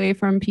 feet away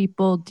from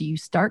people. Do you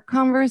start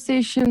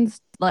conversations?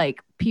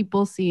 Like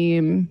people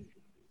seem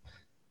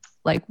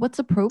Like, what's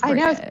appropriate? I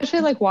know,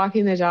 especially like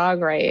walking the dog,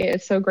 right?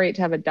 It's so great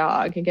to have a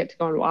dog and get to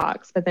go on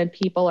walks. But then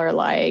people are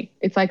like,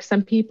 it's like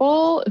some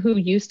people who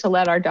used to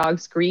let our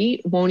dogs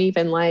greet won't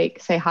even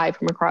like say hi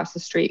from across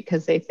the street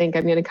because they think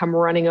I'm going to come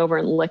running over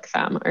and lick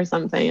them or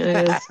something.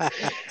 And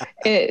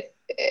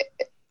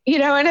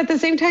and at the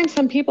same time,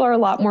 some people are a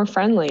lot more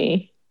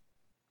friendly.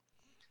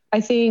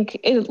 I think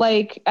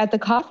like at the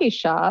coffee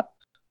shop,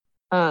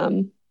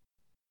 Makeda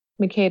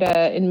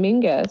and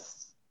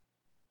Mingus,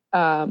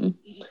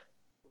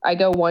 I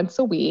go once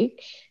a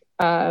week.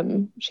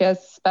 She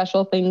has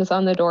special things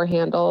on the door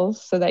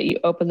handles so that you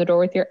open the door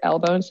with your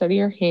elbow instead of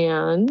your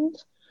hand.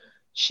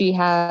 She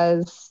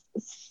has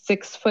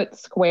 6-foot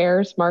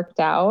squares marked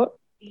out.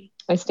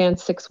 I stand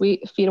 6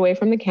 feet away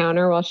from the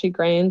counter while she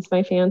grinds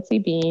my fancy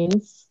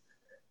beans,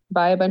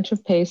 buy a bunch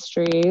of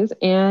pastries,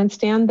 and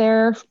stand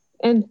there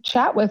and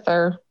chat with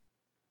her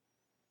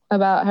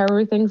about how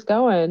everything's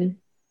going,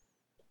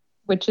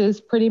 which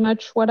is pretty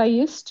much what I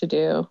used to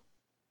do.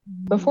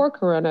 Before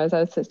Corona, I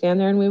would stand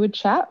there and we would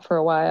chat for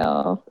a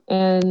while.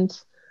 And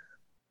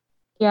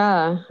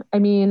yeah, I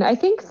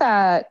think she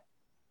has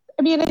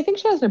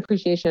an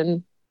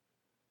appreciation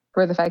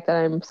for the fact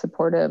that I'm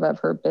supportive of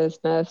her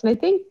business. And I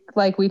think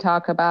like we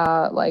talk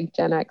about like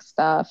Gen X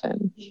stuff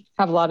and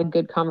have a lot of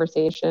good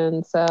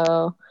conversations.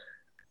 So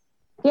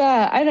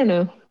yeah, I don't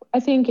know. I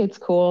think it's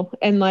cool.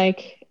 And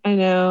like, I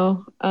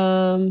know,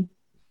 I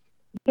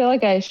feel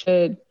like I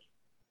should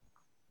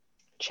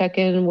check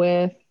in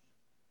with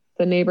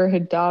the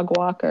neighborhood dog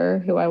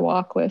walker who I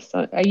walk with.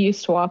 So I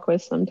used to walk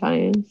with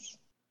sometimes.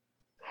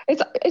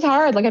 It's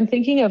hard. Like I'm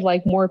thinking of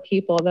like more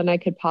people than I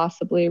could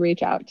possibly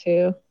reach out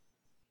to.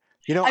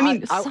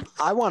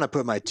 I want to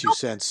put my 2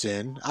 cents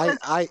in.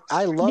 I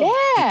love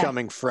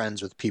becoming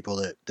friends with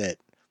people that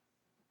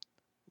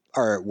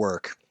are at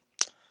work.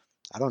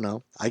 I don't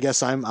know. I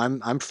guess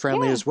I'm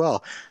friendly as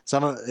well.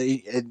 Sometimes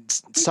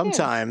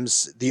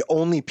the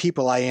only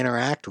people I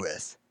interact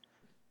with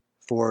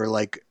for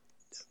like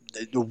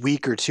a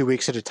week or 2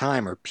 weeks at a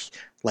time are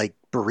like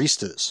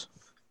baristas.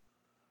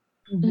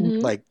 Mm-hmm.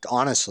 Like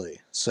honestly,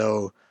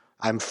 so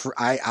I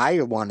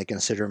want to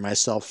consider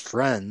myself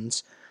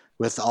friends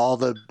with all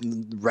the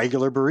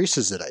regular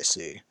baristas that I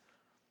see.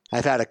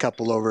 I've had a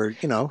couple over,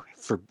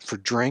 for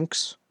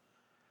drinks.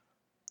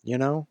 Yeah.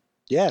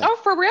 Oh,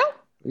 for real?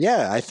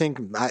 Yeah, I think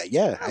my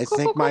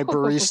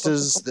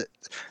baristas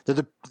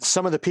they're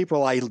some of the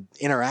people I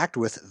interact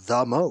with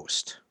the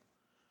most.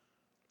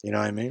 You know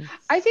what I mean?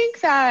 I think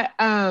that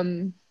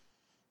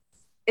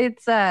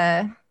it's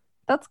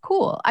that's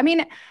cool. I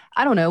mean,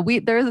 I don't know.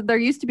 There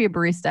used to be a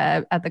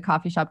barista at the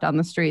coffee shop down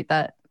the street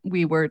that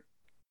we were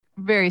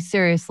very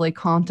seriously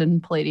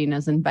contemplating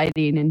as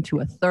inviting into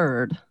a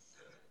third,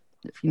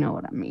 if you know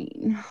what I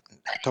mean.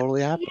 That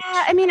totally happens.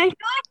 Yeah, I mean, I feel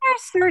like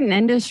there's certain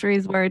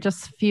industries where it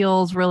just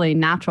feels really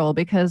natural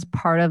because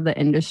part of the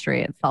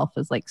industry itself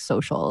is like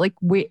social.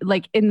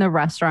 Like in the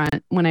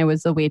restaurant when I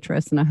was a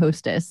waitress and a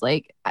hostess,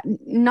 like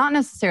not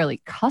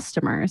necessarily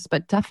customers,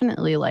 but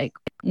definitely like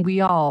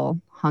we all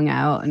hung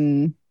out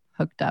and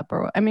hooked up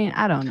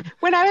I don't know.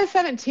 When I was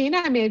 17,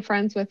 I made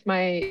friends with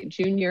my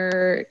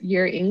junior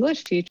year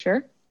English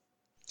teacher.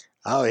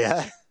 Oh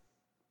yeah.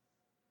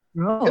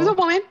 Oh. It was a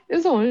woman.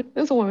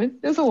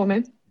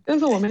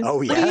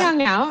 Oh yeah. We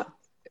hung out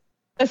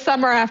the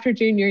summer after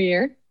junior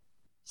year.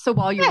 So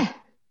while you were in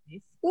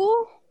high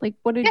school, like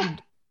what did you do?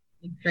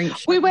 Like, drink?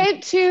 We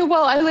went to.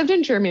 Well, I lived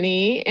in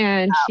Germany,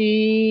 and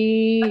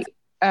she.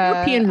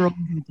 European rules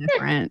are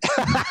different.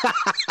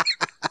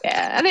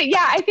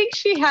 Yeah, I think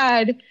she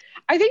had.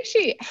 I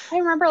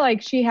remember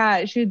like she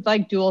had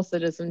like dual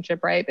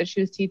citizenship, right? But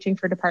she was teaching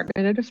for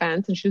Department of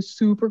Defense and she was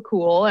super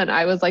cool. And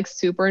I was like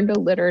super into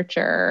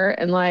literature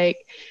and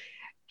like,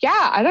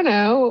 yeah, I don't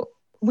know.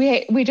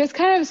 We just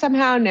kind of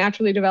somehow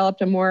naturally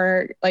developed a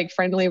more like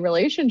friendly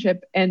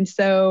relationship. And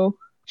so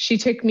she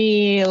took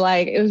me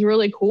like, it was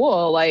really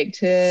cool, like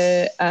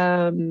to,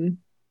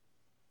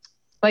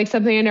 like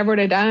something I never would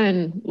have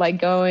done, like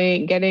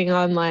getting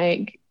on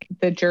like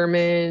the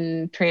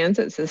German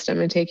transit system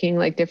and taking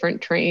like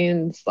different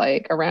trains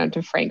like around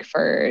to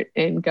Frankfurt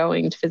and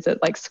going to visit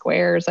like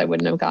squares I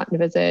wouldn't have gotten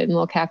to visit and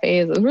little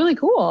cafes. It was really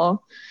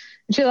cool.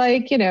 And she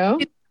like,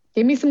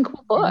 gave me some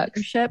cool books.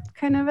 Leadership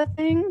kind of a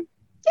thing.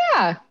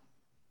 Yeah.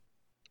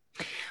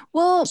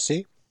 Well,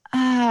 see,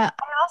 I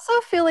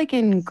also feel like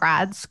in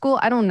grad school,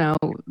 I don't know,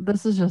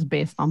 this is just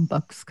based on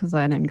books because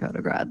I didn't go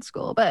to grad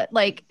school, but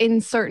like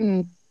in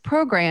certain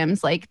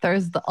programs, like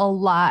there's a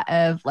lot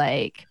of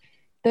like,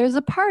 there's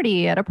a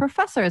party at a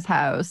professor's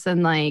house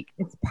and like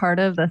it's part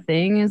of the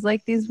thing is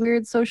like these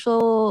weird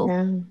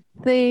social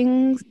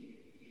things,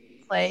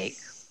 like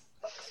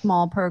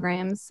small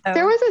programs. So,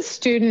 there was a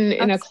student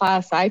in a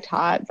class I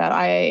taught that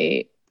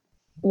I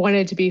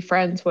wanted to be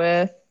friends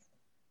with,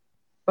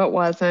 but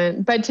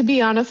wasn't. But to be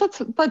honest,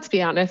 let's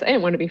be honest, I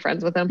didn't want to be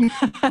friends with him.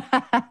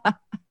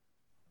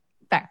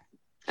 Fair.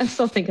 I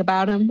still think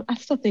about him. I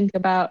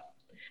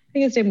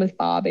think his name was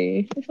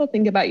Bobby. I still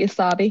think about you,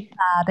 Sobby.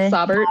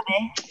 Sobbert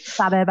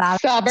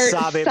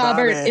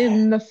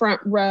in the front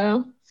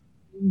row.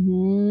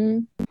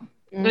 Mm-hmm.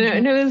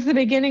 And it was the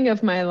beginning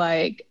of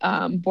my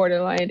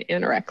borderline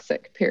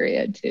anorexic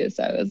period too.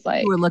 So I was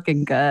like, you were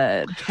looking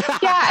good.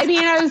 Yeah, I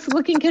mean, I was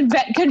looking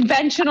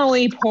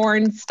conventionally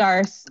porn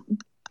star,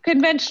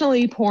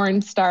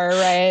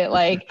 right?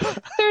 Like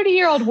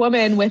 30-year-old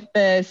woman with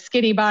the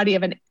skinny body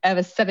of a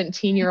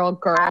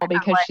 17-year-old girl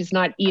because she's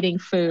not eating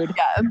food.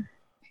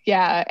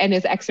 Yeah, and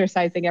is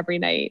exercising every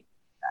night.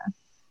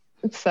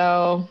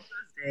 So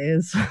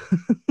those days.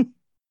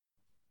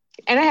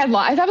 And I had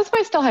that was when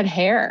I still had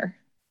hair.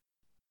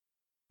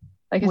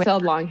 Like I still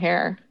had long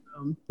hair.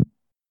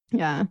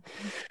 Yeah,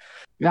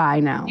 I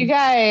know. You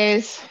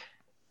guys,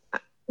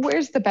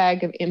 where's the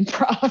bag of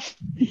improv?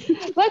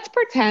 Let's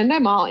pretend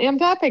I'm all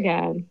amped up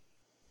again.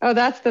 Oh,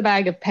 that's the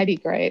bag of petty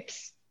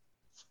grapes.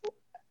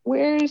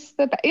 Where's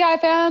the yeah, I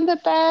found the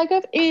bag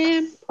of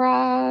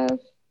improv.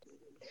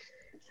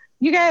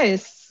 You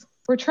guys,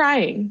 we're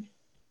trying.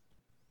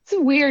 It's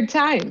weird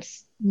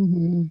times.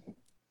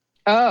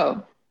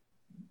 Oh,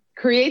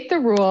 create the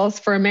rules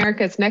for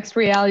America's next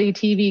reality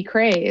TV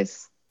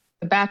craze,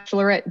 The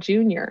Bachelorette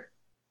Junior.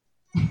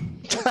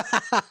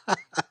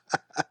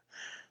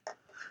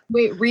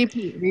 Wait,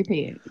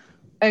 repeat.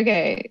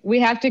 Okay, we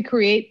have to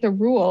create the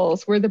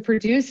rules. We're the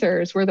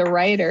producers, we're the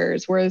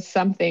writers, we're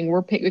something.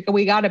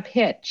 We got to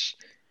pitch.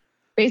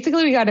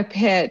 Basically, we got to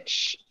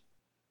pitch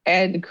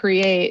and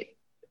create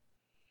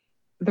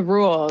the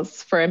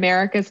rules for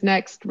America's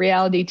next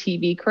reality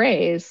TV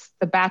craze,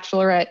 The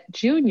Bachelorette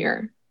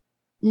Junior.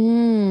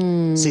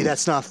 See,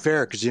 that's not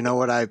fair because you know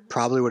what I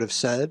probably would have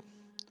said?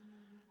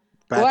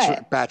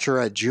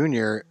 Bachelorette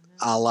Junior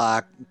a la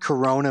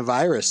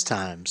coronavirus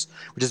times,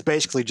 which is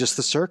basically just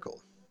the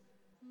circle.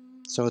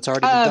 So it's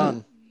already been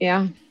done.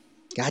 Yeah.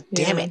 God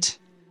damn it.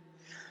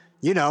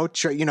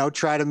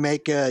 Try to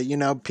make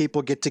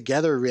people get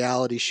together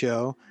reality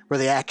show where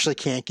they actually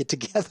can't get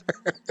together.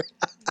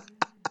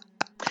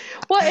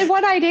 Well, and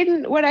what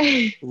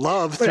I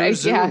love through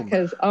Zoom. Yeah,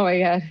 because oh my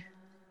God.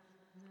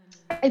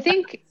 I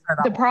think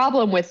the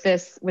problem with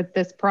this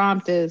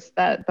prompt is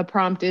that the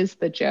prompt is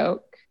the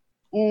joke.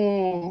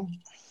 So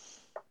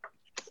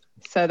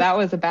that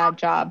was a bad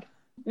job.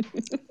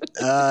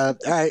 All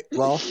right.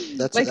 Well,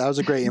 that was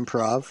a great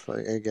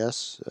improv, I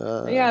guess.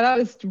 Yeah, that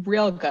was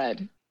real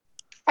good.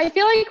 I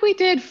feel like we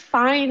did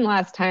fine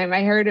last time.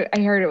 I heard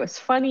it was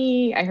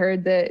funny. I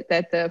heard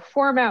that the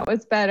format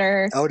was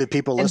better. Oh, did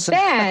people listen?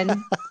 And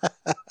then,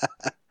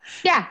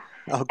 yeah.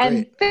 Oh, great.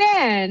 And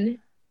then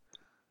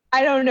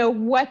I don't know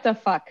what the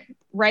fuck,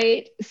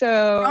 right?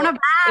 So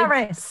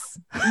coronavirus.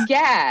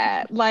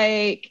 Yeah,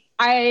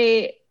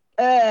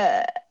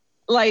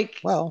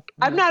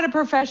 I'm not a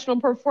professional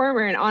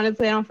performer, and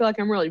honestly, I don't feel like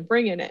I'm really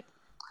bringing it.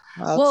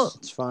 Well,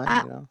 it's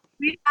fine.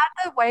 We had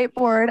the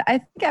whiteboard. I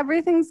think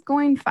everything's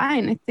going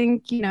fine. I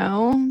think,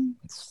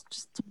 it's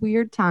just a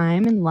weird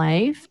time in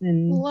life.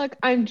 And look,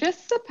 I'm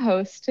just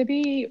supposed to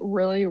be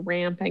really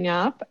ramping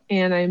up,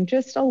 and I'm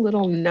just a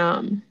little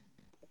numb.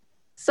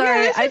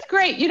 Sorry. Yeah, this is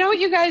great. You know what,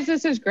 you guys?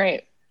 This is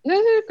great. This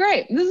is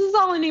great. This is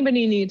all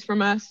anybody needs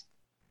from us.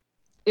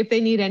 If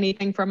they need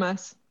anything from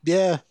us.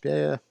 Yeah.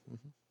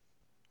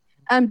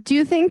 Do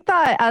you think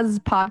that as a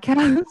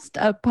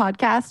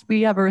podcast,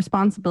 we have a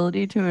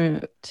responsibility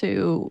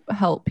to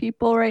help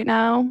people right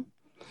now?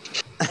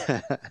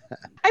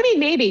 I mean,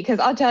 maybe,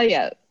 because I'll tell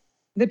you,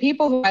 the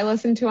people who I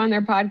listen to on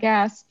their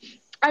podcasts,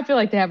 I feel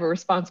like they have a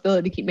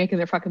responsibility to keep making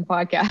their fucking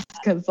podcasts.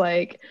 Because,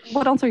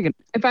 what else are you gonna?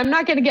 If I'm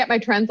not gonna get my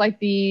trends like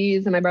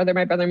these, and my brother,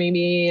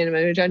 Mimi, and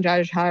my John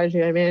Josh,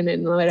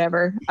 and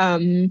whatever.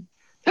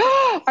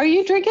 Are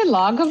you drinking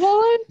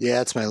Lagavulin? Yeah,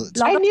 it's my.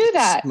 I knew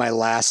that. It's my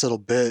last little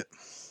bit.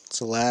 It's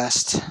the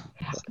last.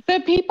 The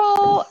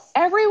people,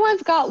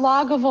 everyone's got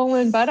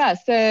Lagavulin but us.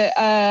 The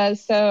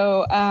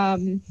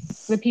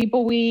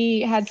people we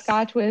had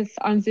scotch with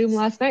on Zoom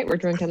last night were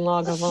drinking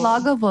Lagavulin.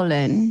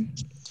 Lagavulin.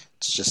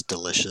 It's just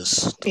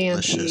delicious.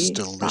 Fancy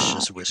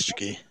delicious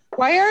whiskey.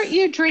 Why aren't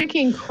you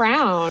drinking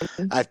Crown?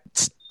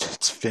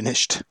 It's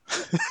finished.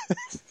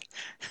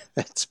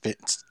 It's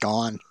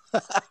gone.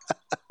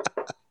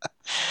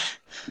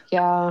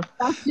 Yeah.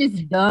 That's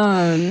just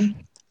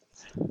done.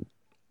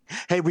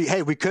 Hey,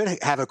 we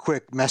could have a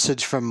quick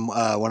message from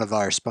one of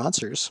our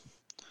sponsors.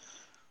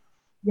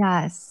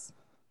 Yes.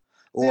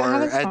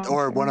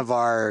 Or one of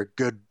our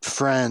good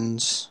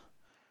friends.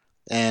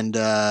 And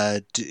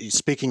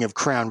speaking of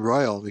Crown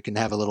Royal, we can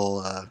have a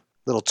little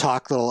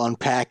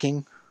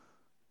unpacking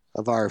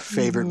of our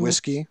favorite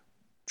whiskey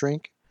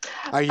drink.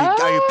 Are you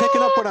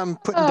picking up what I'm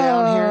putting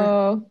down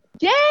here?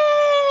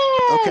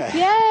 Yes. Okay.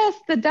 Yes,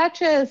 the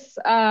Duchess.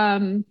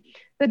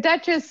 The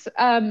Duchess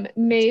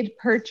made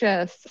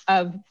purchase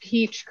of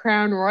Peach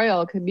Crown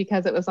Royal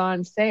because it was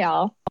on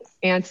sale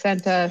and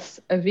sent us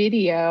a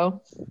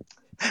video.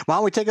 Why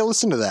don't we take a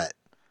listen to that?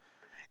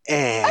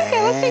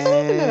 Okay, let's take a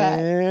listen to that.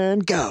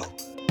 And go.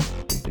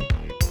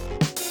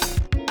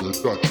 The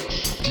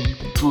Duchess Deep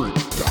Drink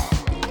Dive.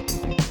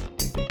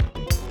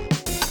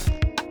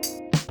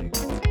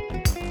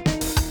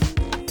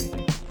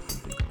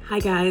 Hi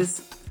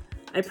guys.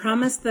 I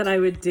promised that I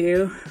would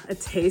do a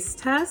taste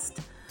test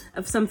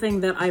of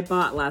something that I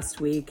bought last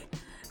week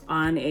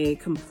on a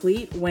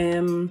complete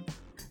whim.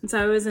 And so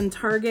I was in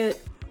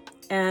Target,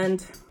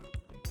 and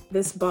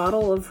this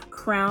bottle of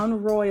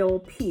Crown Royal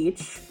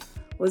Peach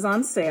was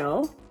on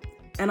sale,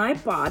 and I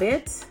bought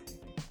it,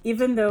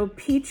 even though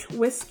peach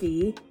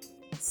whiskey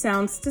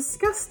sounds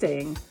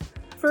disgusting.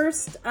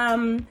 First,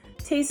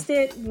 taste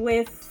it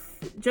with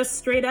just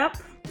straight up,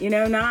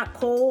 not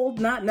cold,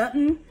 not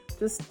nothing,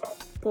 just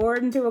pour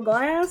it into a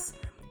glass.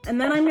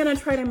 And then I'm gonna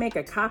try to make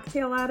a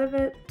cocktail out of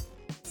it,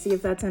 see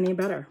if that's any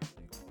better.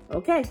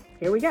 Okay,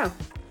 here we go.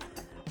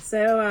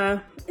 So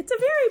it's a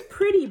very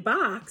pretty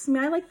box.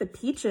 I like the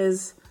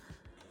peaches.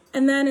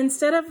 And then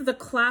instead of the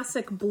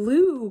classic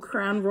blue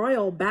Crown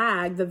Royal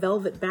bag, the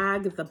velvet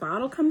bag that the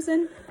bottle comes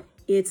in,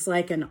 it's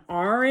like an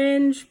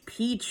orange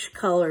peach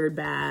colored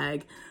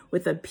bag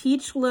with a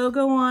peach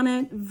logo on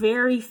it.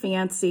 Very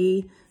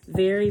fancy,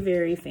 very,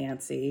 very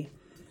fancy.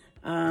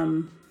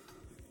 And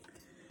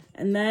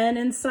then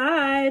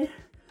inside,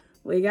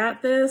 we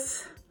got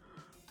this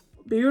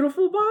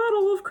beautiful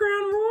bottle of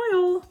Crown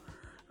Royal.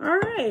 All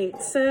right,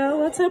 so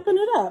let's open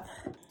it up.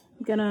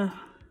 I'm gonna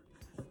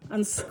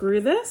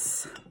unscrew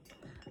this.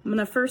 I'm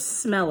gonna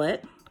first smell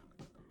it.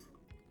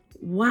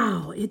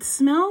 Wow, it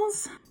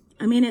smells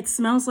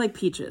like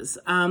peaches.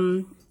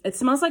 It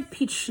smells like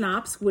peach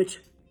schnapps,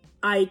 which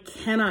I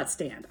cannot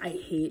stand. I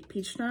hate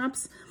peach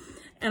schnapps.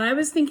 And I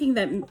was thinking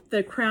that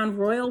the Crown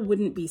Royal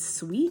wouldn't be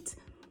sweet,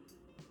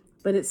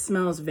 but it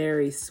smells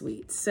very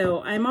sweet.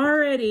 So I'm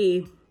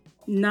already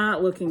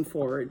not looking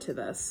forward to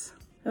this.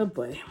 Oh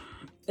boy.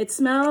 It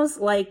smells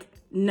like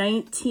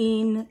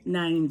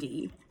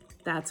 1990.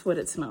 That's what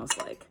it smells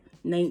like.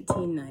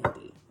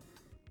 1990.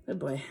 Oh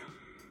boy.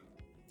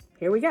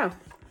 Here we go.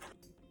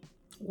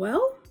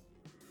 Well,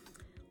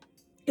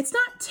 it's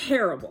not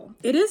terrible.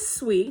 It is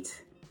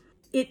sweet.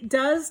 It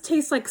does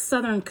taste like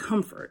Southern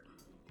Comfort,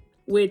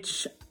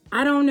 which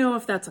I don't know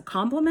if that's a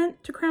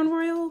compliment to Crown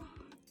Royal,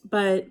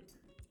 but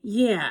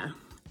yeah.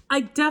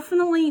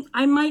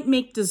 I might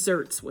make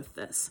desserts with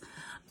this.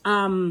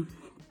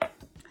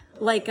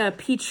 Like a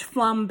peach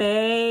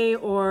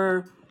flambe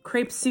or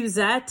crepe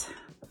Suzette.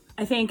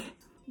 I think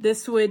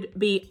this would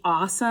be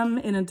awesome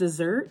in a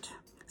dessert.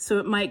 So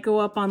it might go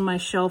up on my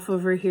shelf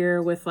over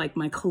here with like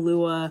my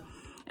Kahlua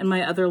and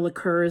my other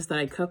liqueurs that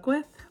I cook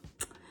with.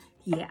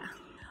 Yeah.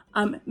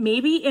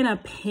 Maybe in a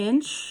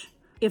pinch,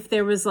 if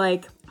there was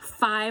like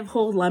 5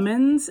 whole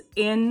lemons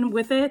in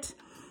with it,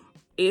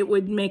 it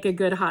would make a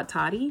good hot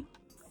toddy.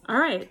 All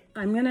right,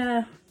 I'm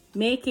gonna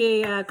make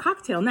a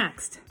cocktail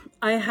next.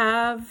 I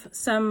have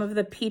some of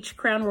the peach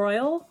Crown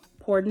Royal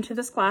poured into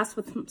this glass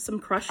with some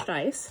crushed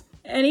ice.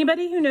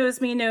 Anybody who knows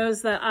me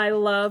knows that I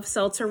love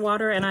seltzer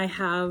water, and I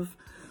have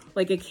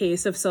like a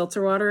case of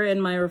seltzer water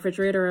in my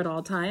refrigerator at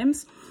all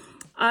times.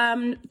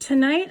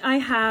 Tonight I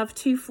have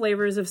 2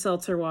 flavors of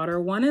seltzer water.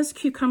 One is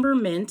cucumber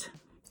mint,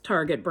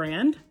 Target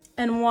brand,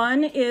 and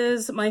one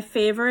is my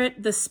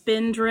favorite, the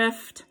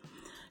Spindrift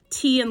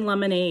tea and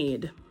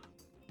lemonade.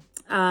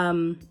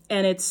 And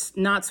it's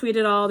not sweet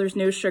at all. There's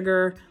no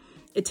sugar.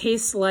 It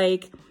tastes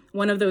like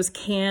one of those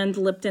canned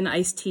Lipton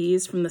iced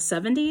teas from the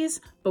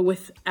 70s, but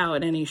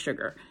without any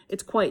sugar.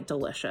 It's quite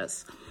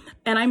delicious.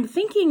 And I'm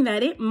thinking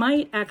that it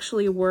might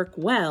actually work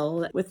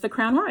well with the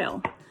Crown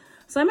Royal.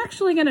 So I'm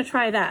actually going to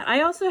try that.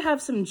 I also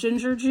have some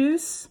ginger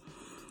juice.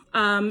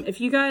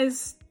 If you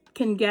guys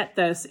can get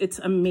this, it's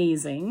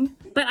amazing.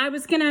 But I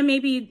was going to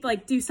maybe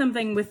like do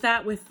something with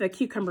that with the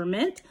cucumber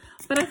mint.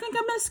 But I think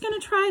I'm just going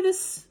to try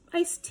this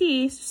iced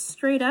tea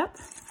straight up.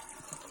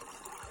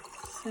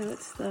 So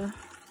it's the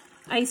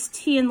iced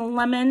tea and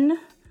lemon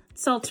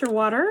seltzer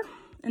water.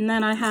 And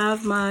then I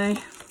have my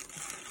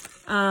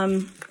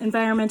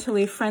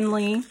environmentally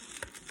friendly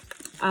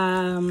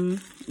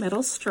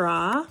metal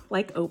straw,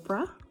 like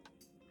Oprah.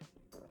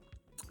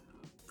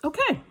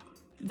 Okay,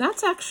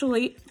 that's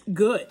actually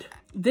good.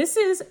 This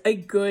is a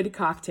good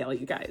cocktail,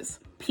 you guys.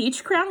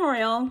 Peach Crown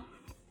Royal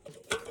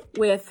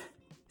with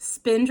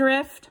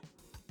Spindrift,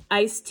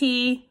 iced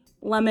tea,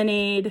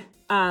 lemonade,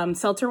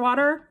 seltzer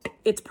water.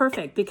 It's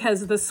perfect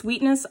because the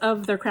sweetness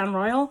of the Crown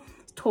Royal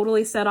is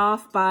totally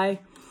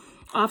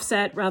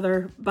offset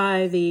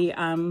by the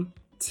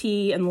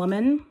tea and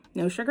lemon,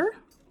 no sugar.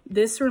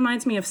 This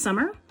reminds me of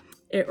summer.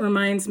 It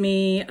reminds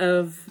me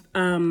of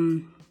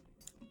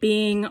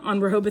being on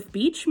Rehoboth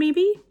Beach,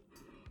 maybe.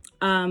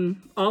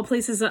 All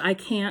places that I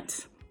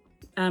can't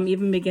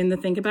even begin to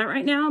think about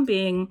right now,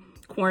 being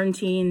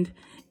quarantined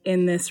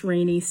in this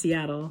rainy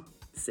Seattle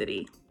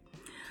city.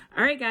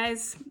 All right,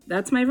 guys,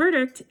 that's my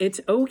verdict. It's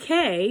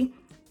okay,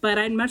 but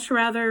I'd much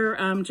rather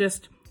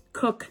just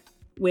cook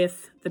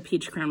with the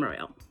Peach Crown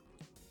Royal.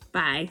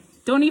 Bye.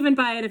 Don't even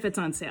buy it if it's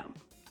on sale.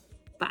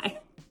 Bye.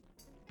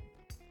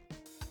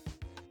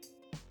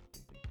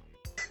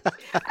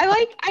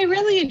 I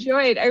really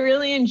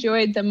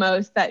enjoyed the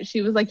most that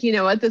she was like, you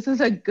know what, this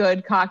is a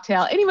good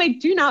cocktail. Anyway,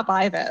 do not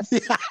buy this.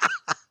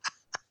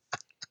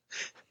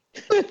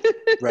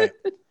 Right.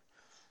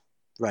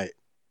 Right.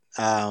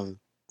 All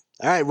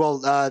right.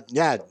 Well,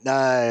 yeah.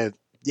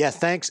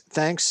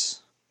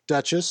 Thanks,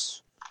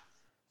 Duchess,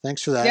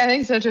 Thanks for that. Yeah, I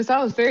think so too.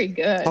 That was very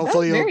good.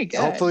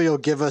 Hopefully you'll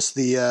give us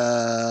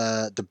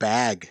the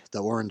bag, the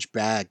orange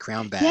bag,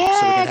 crown bag, Yeah,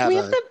 so we can have we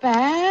have the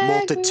bag.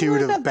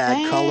 multitude of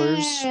bag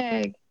colors.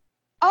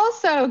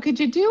 Also, could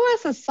you do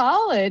us a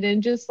solid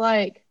and just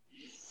like,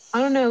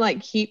 I don't know,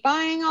 like keep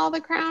buying all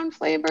the crown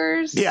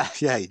flavors? Yeah.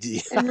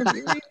 And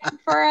reviewing them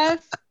for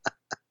us?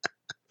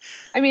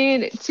 I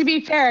mean, to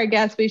be fair, I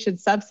guess we should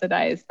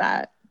subsidize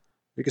that.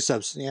 We could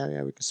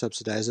we could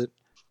subsidize it.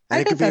 And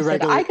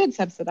I could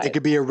subsidize. It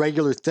could be a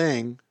regular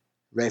thing.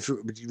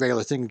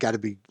 Regular thing got to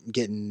be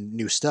getting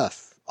new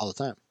stuff all the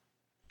time.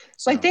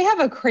 So. Like they have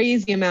a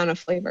crazy amount of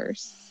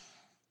flavors.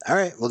 All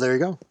right. Well, there you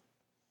go.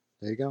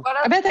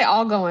 I bet they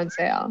all go on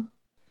sale.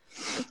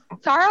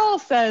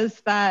 Charles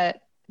says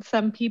that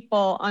some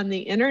people on the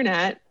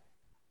internet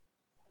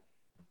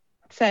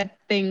said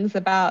things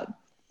about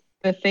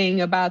the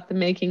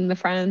making the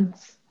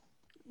friends.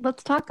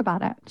 Let's talk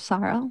about it,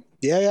 Sarah.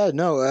 Yeah.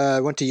 No, I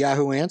went to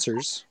Yahoo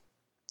Answers.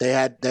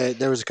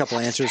 There was a couple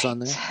answers on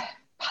there.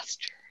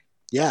 Posture.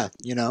 Yeah,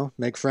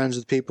 make friends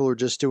with people who are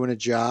just doing a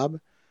job.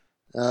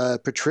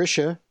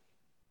 Patricia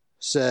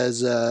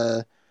says,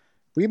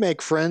 we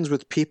make friends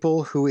with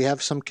people who we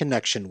have some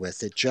connection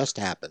with. It just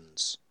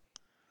happens.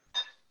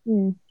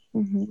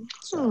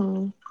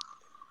 Mm-hmm.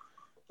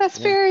 That's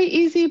very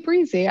easy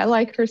breezy. I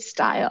like her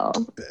style.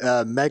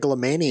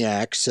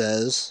 Megalomaniac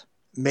says,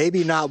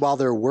 maybe not while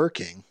they're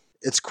working.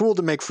 It's cool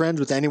to make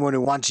friends with anyone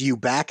who wants you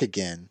back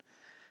again.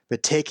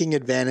 But taking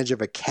advantage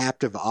of a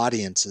captive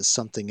audience is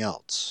something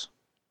else.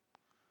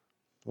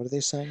 What are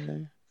they saying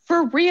there?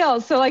 For real.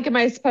 So, like, am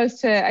I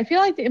supposed to? I feel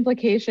like the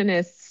implication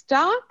is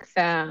stalk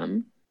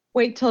them,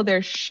 wait till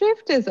their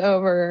shift is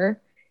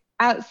over,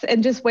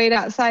 and just wait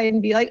outside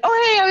and be like,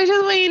 oh, hey, I was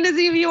just waiting to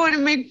see if you want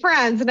to make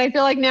friends. And I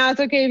feel like now it's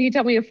okay if you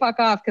tell me to fuck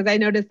off because I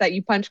noticed that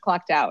you punch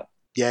clocked out.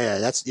 Yeah,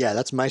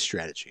 that's my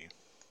strategy.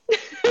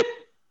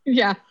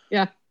 Yeah.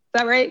 Is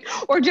that right?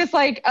 Or just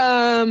like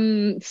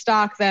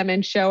stalk them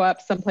and show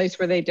up someplace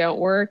where they don't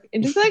work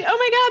and just like, oh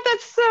my God,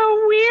 that's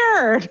so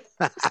weird.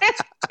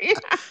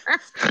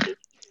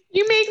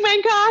 You make my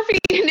coffee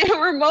and now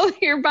we're both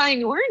here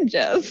buying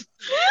oranges.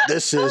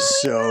 This is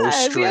so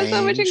strange. We have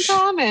so much in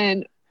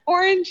common.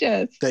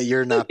 Oranges. That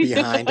you're not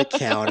behind a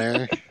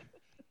counter.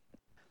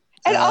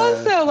 And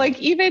also, like,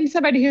 even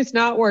somebody who's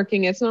not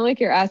working, it's not like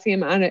you're asking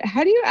them on it.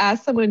 How do you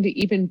ask someone to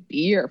even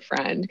be your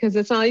friend? Because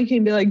it's not like you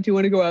can be like, do you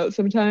want to go out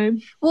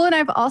sometime? Well, and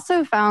I've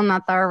also found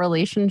that there are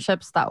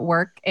relationships that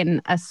work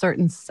in a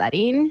certain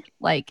setting.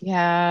 Like,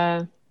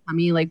 yeah, I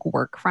mean, like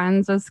work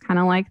friends is kind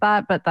of like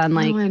that. But then,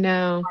 like, I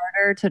know.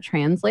 harder to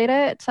translate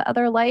it to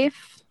other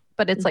life.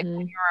 But it's like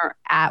when you're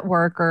at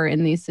work or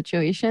in these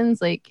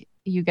situations, like,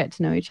 you get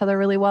to know each other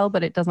really well,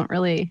 but it doesn't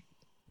really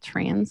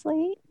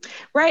translate.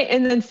 Right.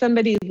 And then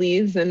somebody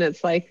leaves and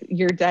it's like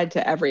you're dead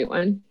to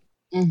everyone.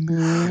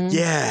 Mm-hmm.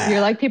 Yeah.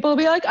 You're like, people will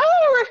be like,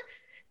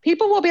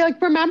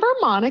 remember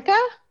Monica?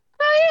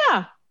 Oh,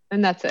 yeah.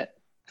 And that's it.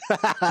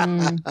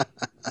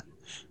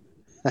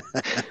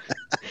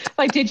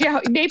 Like,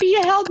 maybe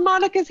you held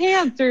Monica's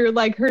hand through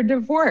like her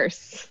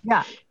divorce.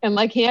 Yeah. And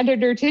like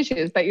handed her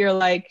tissues, but you were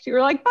like,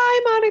 bye,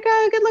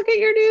 Monica, good luck at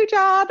your new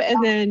job.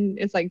 And then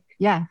it's like,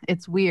 yeah,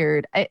 it's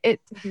weird. For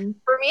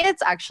me,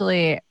 it's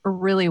actually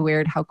really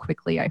weird how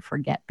quickly I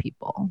forget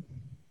people.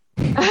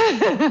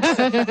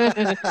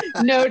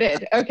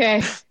 Noted.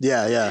 Okay.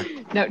 Yeah.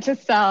 Note to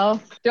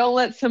self. Don't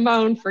let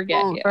Simone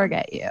forget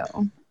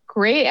you.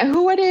 Great.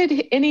 What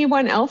did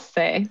anyone else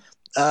say?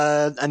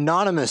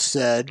 Anonymous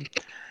said,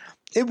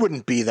 it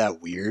wouldn't be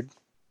that weird.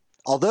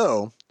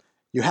 Although,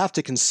 you have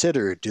to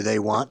consider, do they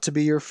want to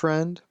be your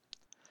friend?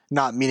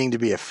 Not meaning to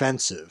be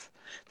offensive,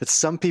 but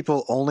some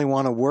people only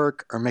want to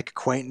work or make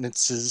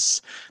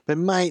acquaintances, but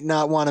might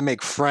not want to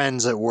make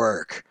friends at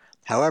work.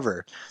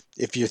 However,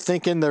 if you're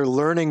thinking they're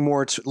leaning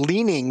more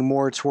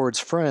towards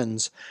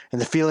friends, and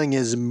the feeling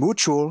is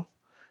mutual,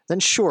 then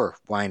sure,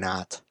 why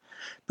not?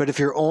 But if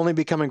you're only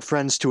becoming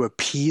friends to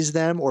appease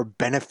them or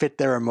benefit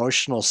their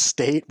emotional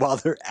state while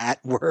they're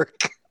at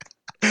work,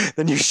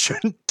 then you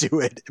shouldn't do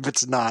it if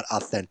it's not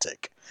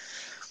authentic.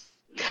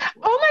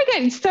 Oh my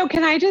God. So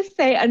can I just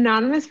say,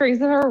 Anonymous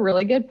brings up a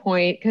really good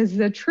point, because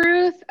the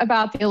truth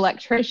about the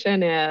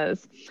electrician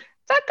is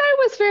that guy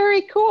was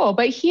very cool,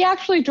 but he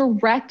actually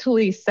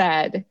directly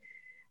said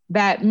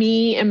that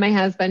me and my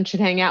husband should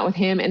hang out with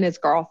him and his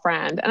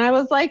girlfriend. And I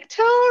was like,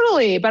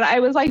 totally. But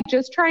I was like,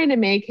 just trying to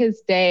make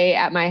his day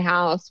at my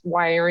house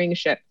wiring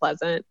shit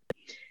pleasant.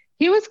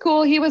 He was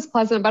cool. He was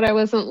pleasant, but I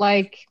was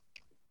like,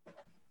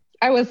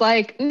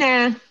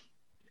 nah.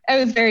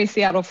 It was very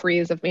Seattle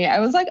Freeze of me.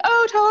 I was like,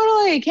 oh,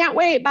 totally. Can't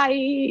wait.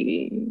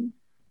 Bye.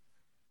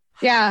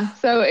 Yeah.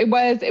 So it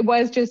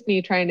was just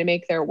me trying to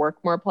make their work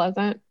more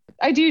pleasant.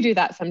 I do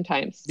that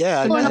sometimes.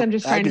 Yeah. Sometimes I'm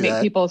just trying to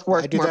make people's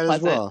work more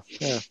pleasant. Well.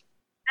 Yeah.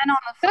 And on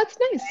the That's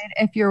nice. side,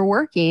 if you're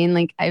working,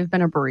 like I've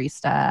been a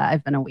barista,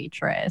 I've been a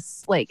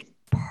waitress, like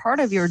part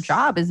of your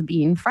job is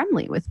being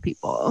friendly with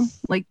people.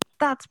 Like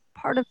that's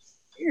part of the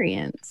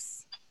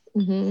experience.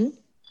 Mm-hmm.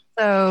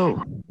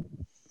 So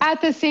at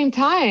the same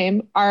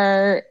time,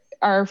 our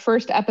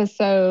first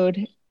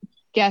episode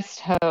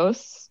guest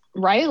hosts,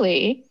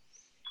 Riley,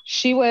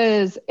 she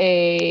wasn't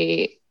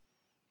a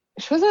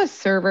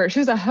server. She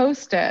was a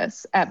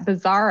hostess at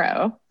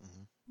Bizzarro,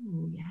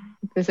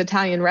 this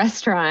Italian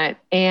restaurant.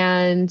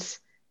 And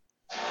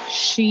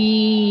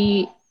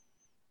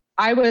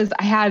I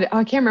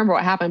can't remember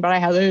what happened, but I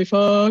had a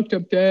fucked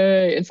up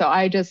day. And so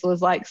I just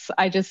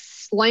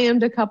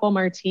slammed a couple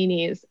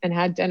martinis and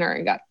had dinner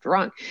and got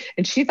drunk.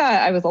 And she thought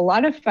I was a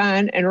lot of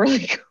fun and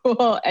really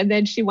cool. And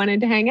then she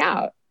wanted to hang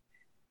out.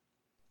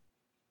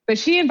 But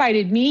she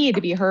invited me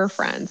to be her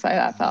friend. So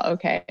that felt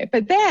okay.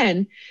 But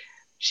then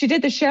she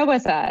did the show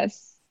with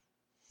us.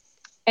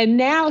 And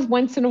now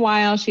once in a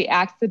while, she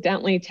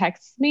accidentally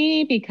texts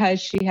me because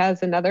she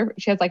has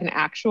like an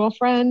actual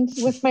friend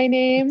with my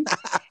name.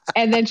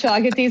 And then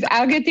I'll get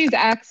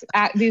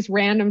these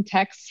random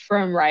texts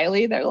from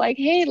Riley. They're like,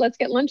 hey, let's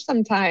get lunch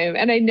sometime.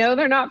 And I know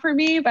they're not for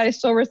me, but I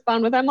still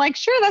respond with, I'm like,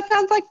 sure, that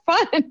sounds like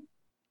fun.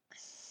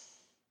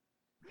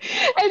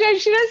 And then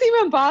she doesn't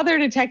even bother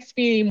to text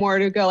me anymore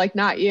to go like,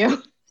 not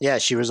you. Yeah,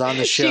 she was on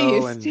the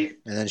show and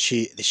then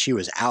she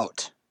was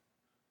out.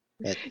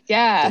 It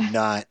did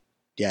not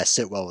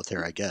sit well with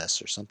her, I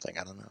guess, or something.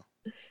 I don't know.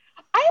 It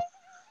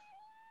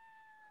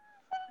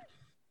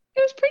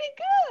was pretty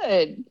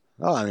good.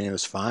 Oh, I mean, it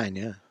was fine.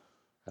 Yeah.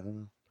 I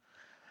don't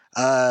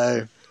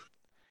know.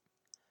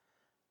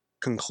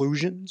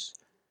 Conclusions?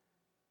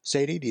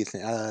 Sadie, do you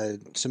think,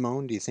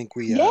 Simone, do you think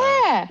we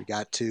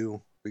got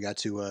to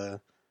a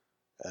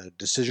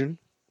decision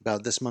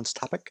about this month's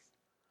topic?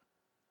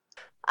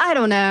 I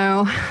don't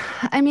know.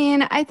 I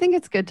mean, I think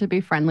it's good to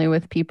be friendly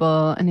with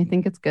people, and I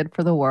think it's good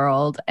for the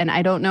world. And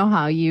I don't know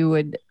how you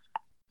would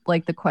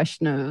like the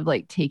question of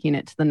like taking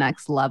it to the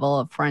next level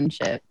of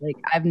friendship. Like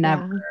I've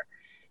never,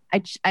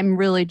 I'm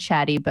really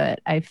chatty,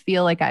 but I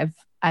feel like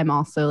I'm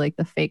also like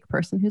the fake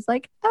person who's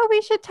like, oh,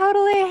 we should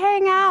totally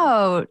hang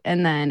out.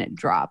 And then it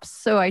drops.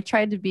 So I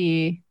tried to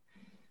be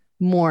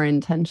more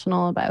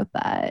intentional about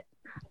that.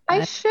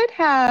 I should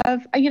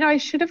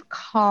have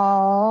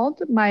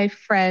called my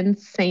friend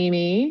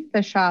Sammy,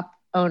 the shop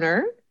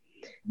owner,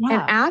 and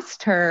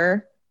asked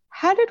her,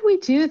 how did we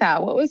do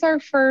that? What was our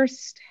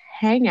first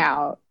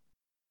hangout?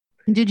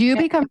 Did you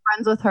become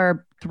friends with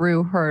her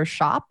through her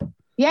shop?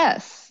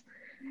 Yes.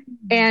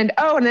 And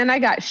then I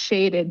got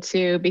shaded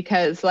too,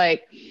 because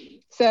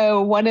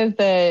so one of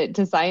the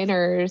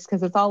designers,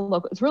 because it's all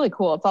local, it's really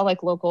cool. It's all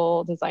like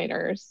local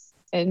designers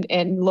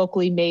and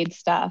locally made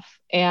stuff,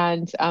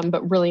 and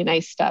but really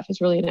nice stuff.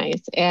 It's really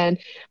nice.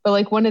 But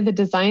like one of the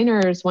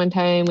designers one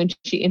time when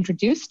she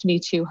introduced me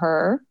to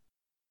her,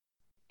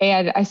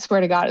 and I swear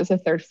to God, it was the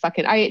third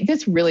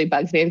this really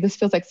bugs me. This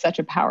feels like such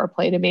a power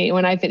play to me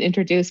when I've been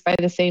introduced by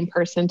the same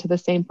person to the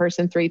same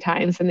person 3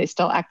 times and they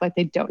still act like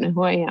they don't know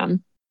who I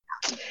am.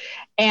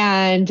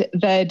 And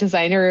the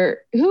designer,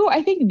 who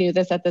I think knew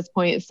this at this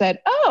point, said,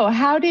 oh,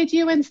 how did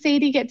you and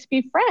Sadie get to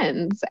be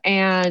friends?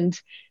 And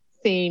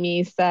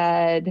Sammy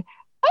said,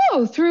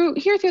 oh, through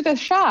the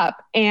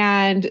shop.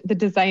 And the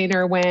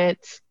designer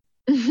went,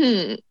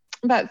 you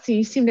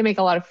seem to make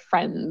a lot of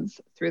friends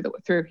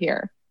through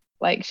here.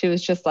 Like she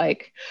was just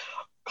like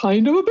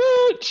kind of a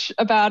bitch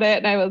about it.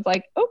 And I was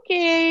like,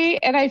 okay.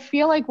 And I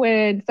feel like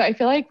when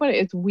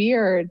it's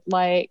weird,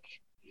 like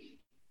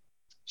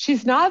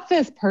she's not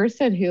this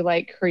person who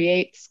like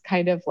creates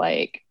kind of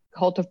like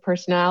cult of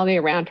personality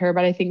around her,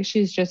 but I think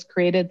she's just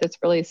created this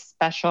really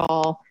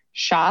special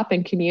shop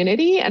and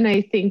community. And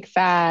I think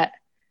that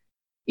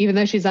even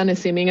though she's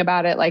unassuming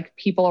about it, like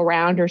people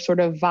around her sort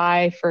of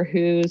vie for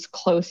who's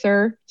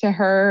closer to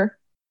her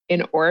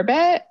in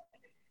orbit.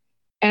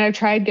 And I've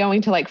tried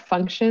going to like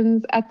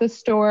functions at the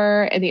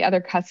store, and the other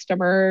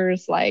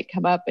customers like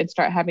come up and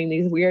start having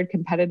these weird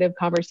competitive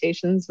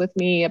conversations with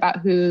me about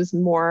who's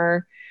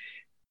more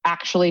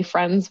actually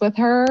friends with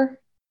her.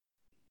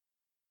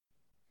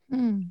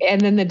 And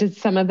then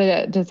some of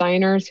the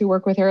designers who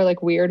work with her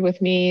like weird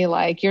with me,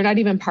 like, you're not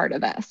even part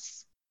of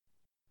this.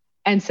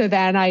 And so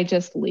then I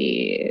just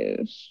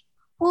leave.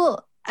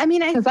 Well, I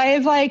mean, because I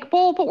was like,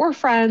 well, but we're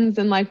friends,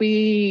 and like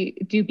we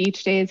do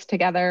beach days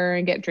together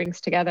and get drinks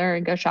together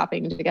and go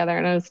shopping together,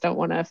 and I just don't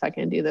want to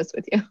fucking do this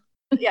with you.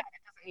 Yeah,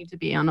 it doesn't need to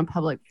be on a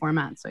public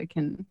format, so I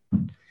can.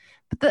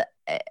 But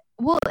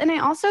and I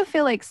also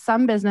feel like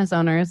some business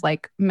owners,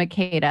 like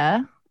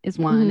Makeda is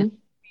one. Mm-hmm.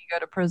 We go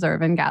to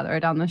Preserve and Gather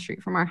down the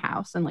street from our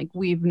house, and like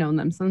we've known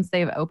them since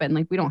they've opened.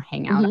 Like we don't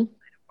hang out outside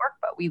of work,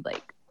 but we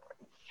like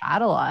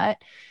chat a lot.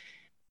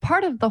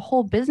 Part of the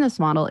whole business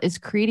model is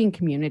creating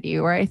community,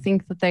 where I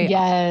think that they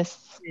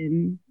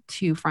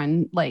into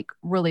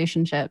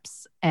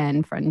relationships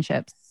and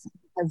friendships,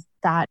 because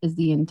that is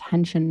the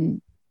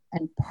intention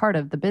and part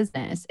of the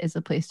business is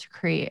a place to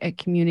create a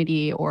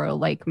community or a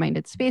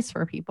like-minded space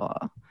for people.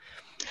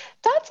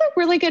 That's a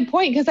really good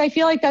point, because I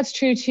feel like that's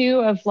true too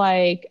of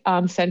like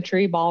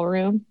Century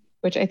Ballroom,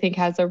 which I think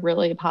has a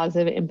really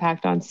positive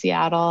impact on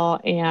Seattle.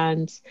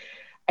 And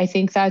I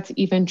think that's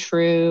even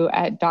true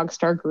at Dog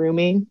Star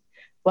Grooming.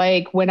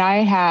 Like when I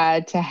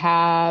had to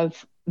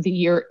have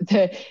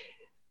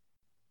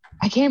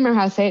I can't remember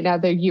how to say it now,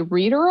 the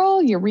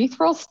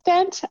urethral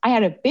stent. I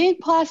had a big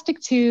plastic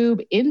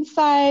tube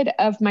inside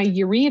of my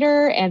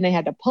ureter and they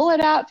had to pull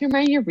it out through my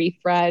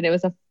urethra and it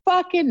was a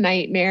fucking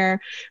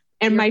nightmare.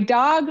 And my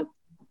dog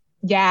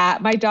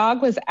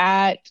was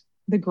at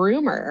the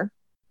groomer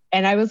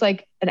and I was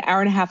like an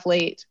hour and a half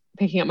late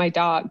picking up my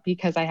dog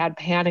because I had a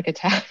panic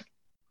attack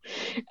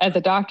at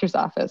the doctor's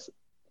office.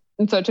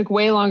 And so it took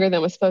way longer than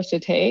it was supposed to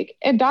take.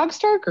 And Dog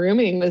Star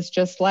Grooming was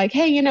just like,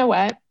 hey, you know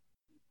what?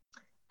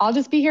 I'll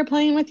just be here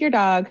playing with your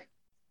dog.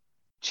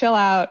 Chill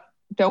out.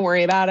 Don't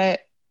worry about it.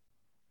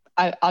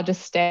 I'll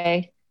just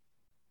stay.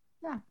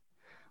 Yeah.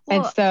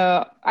 Well, and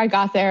so I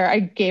got there. I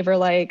gave her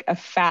like a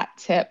fat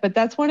tip, but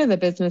that's one of the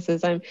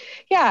businesses I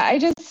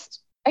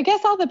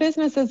guess all the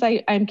businesses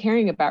I'm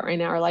caring about right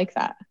now are like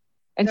that.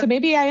 And so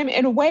maybe I am,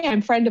 in a way,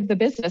 I'm friend of the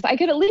business. I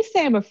could at least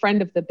say I'm a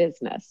friend of the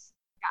business.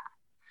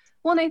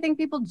 Well, and I think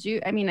people do.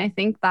 I mean, I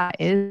think that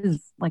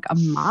is like a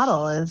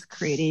model is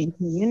creating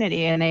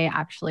community and they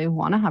actually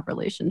want to have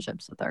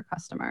relationships with their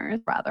customers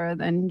rather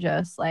than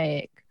just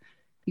like,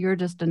 you're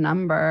just a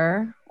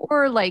number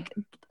or like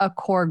a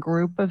core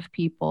group of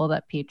people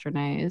that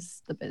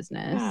patronize the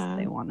business. Yeah.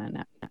 They want to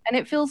know. And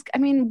it feels, I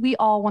mean, we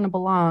all want to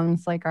belong.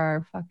 It's like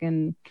our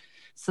fucking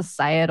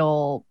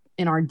societal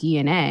in our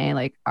DNA,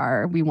 like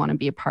we want to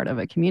be a part of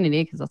a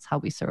community because that's how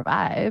we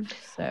survive.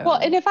 So, well,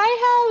 and if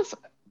I have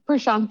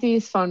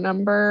Prashanti's phone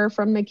number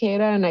from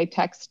Makeda and I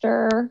text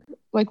her,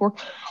 like we're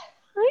kind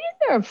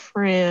of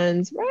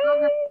friends,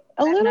 right?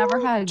 I've never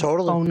had a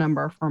phone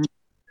number from you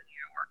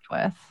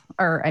worked with,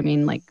 or I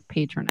mean like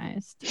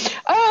patronized.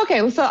 Oh,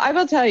 okay. Well, so I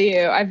will tell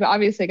you, I've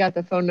obviously got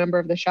the phone number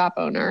of the shop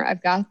owner.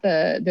 I've got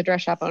the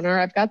dress shop owner.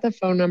 I've got the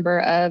phone number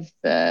of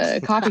the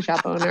coffee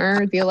shop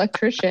owner. The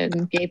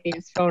electrician gave me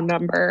his phone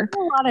number. Do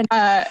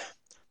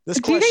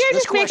you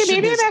think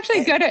I'm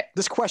actually good at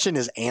this question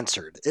is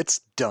answered?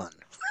 It's done.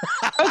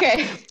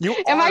 Okay.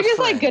 Am I just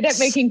like good at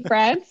making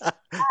friends?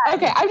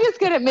 Okay, I'm just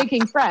good at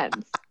making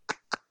friends.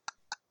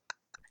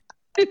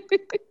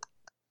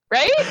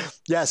 Right?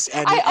 Yes,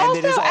 and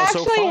it is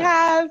also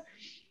fun.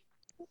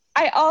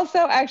 I also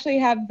actually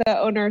have the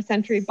owner of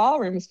Century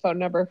Ballroom's phone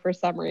number for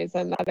some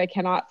reason that I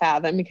cannot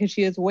fathom because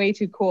she is way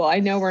too cool. I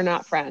know we're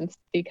not friends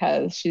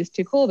because she's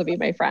too cool to be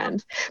my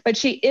friend, but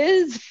she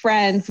is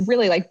friends,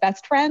 really like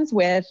best friends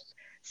with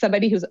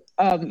somebody who's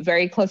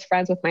very close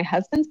friends with my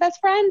husband's best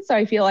friend. So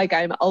I feel like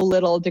I'm a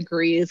little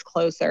degrees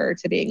closer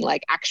to being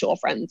like actual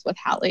friends with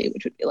Hallie,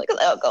 which would be like a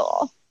little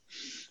girl.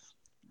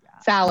 Yeah.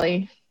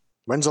 Sally.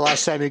 When's the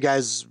last time you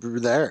guys were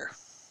there?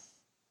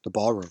 The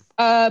ballroom.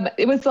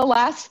 It was the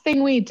last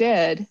thing we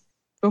did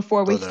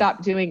before we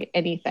stopped doing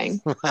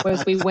anything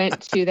was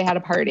they had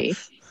a party.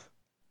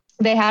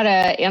 They had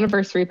an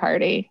anniversary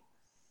party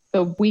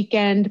the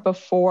weekend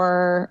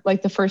before,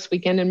 like the first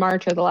weekend in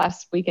March or the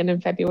last weekend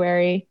in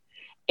February.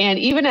 And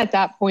even at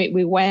that point,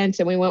 we went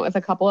with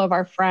a couple of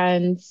our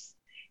friends.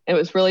 It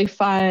was really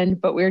fun,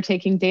 but we were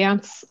taking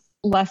dance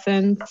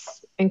lessons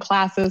and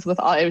classes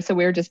so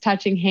we were just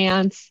touching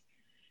hands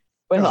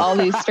with all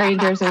these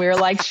strangers. And we were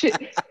like,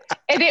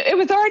 and it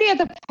was already at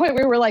the point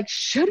where we were like,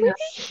 should we be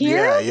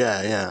here?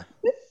 Yeah.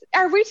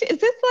 Is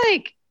this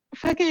like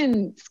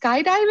fucking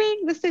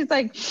skydiving? This is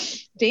like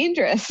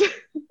dangerous.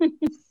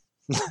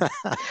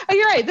 Oh,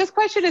 you're right. This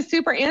question is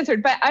super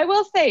answered, but I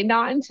will say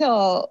not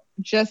until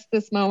just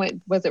this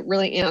moment was it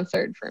really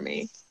answered for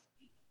me.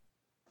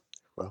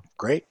 Well,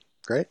 great.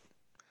 The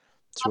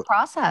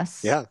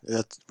process. Yeah,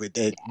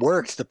 it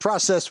worked. The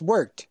process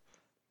worked,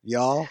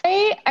 y'all.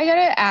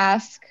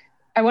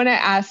 I want to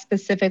ask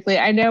specifically,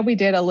 I know we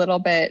did a little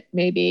bit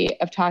maybe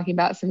of talking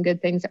about some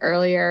good things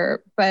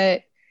earlier,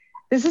 but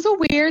this is a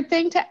weird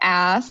thing to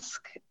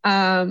ask.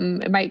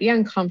 It might be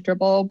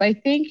uncomfortable, but I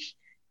think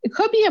it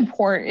could be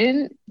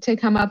important to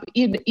come up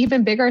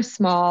even big or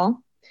small.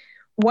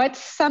 What's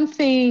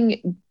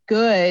something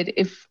good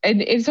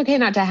and it's okay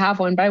not to have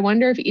one, but I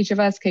wonder if each of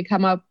us could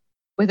come up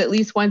with at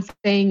least one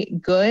thing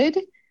good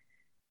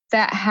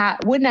that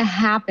wouldn't have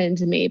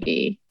happened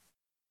maybe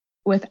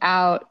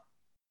without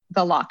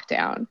the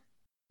lockdown.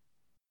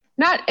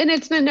 And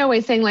it's in no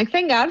way saying like,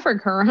 thank God for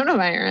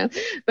coronavirus,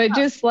 but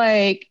just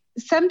like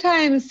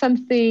sometimes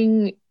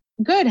something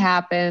good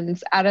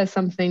happens out of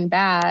something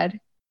bad.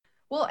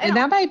 Well, and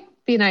that might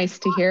be nice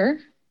to hear.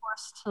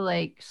 Forced to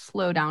like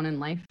slow down in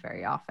life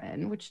very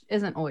often, which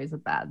isn't always a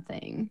bad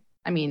thing.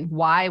 I mean,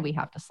 why we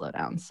have to slow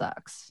down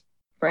sucks.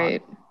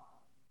 Right.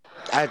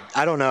 I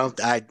don't know.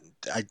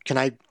 Can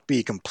I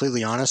be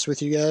completely honest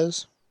with you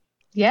guys?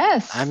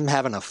 Yes. I'm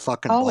having a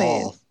fucking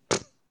ball.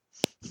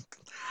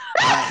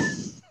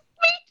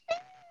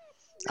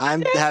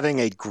 I'm having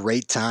a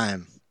great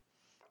time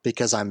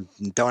because I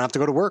don't have to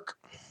go to work.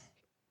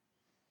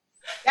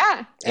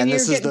 Yeah. And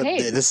this is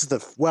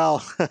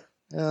the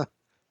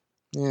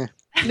yeah.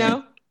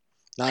 No.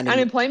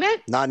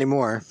 Unemployment? Not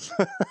anymore.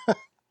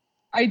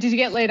 Did you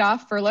get laid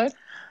off, furloughed?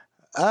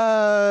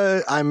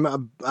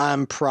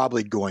 I'm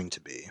probably going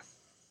to be.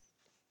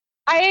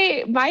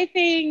 my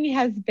thing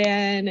has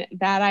been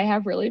that I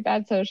have really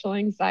bad social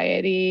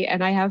anxiety,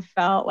 and I have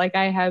felt like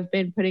I have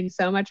been putting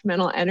so much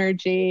mental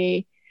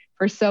energy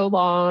for so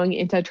long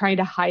into trying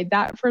to hide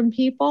that from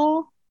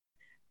people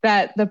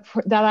that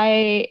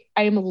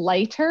I'm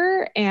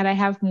lighter and I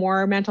have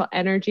more mental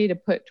energy to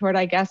put toward,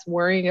 I guess,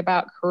 worrying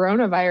about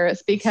coronavirus,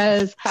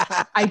 because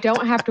I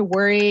don't have to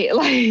worry.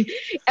 Like,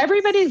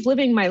 everybody's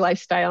living my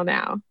lifestyle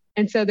now.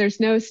 And so there's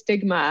no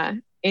stigma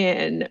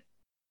in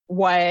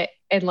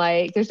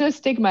there's no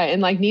stigma in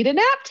like, need a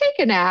nap, take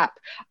a nap.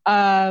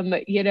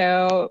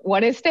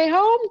 Want to stay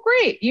home?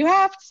 Great. You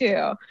have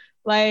to.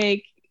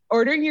 Like,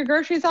 ordering your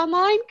groceries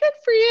online, good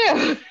for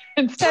you.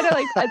 Instead of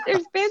like,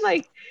 there's been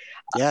like,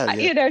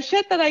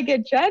 shit that I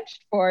get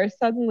judged for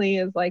suddenly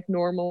is like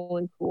normal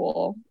and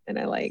cool. And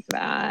I like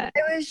that.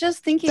 I was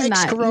just thinking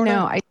Thanks, that,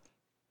 Corona.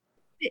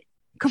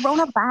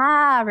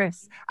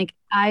 Coronavirus. Like,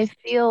 I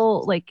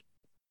feel like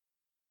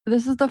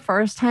this is the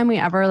first time we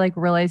ever like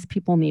realize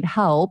people need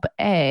help.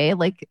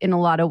 Like, in a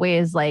lot of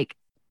ways, like,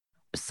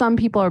 some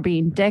people are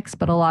being dicks,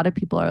 but a lot of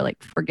people are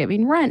like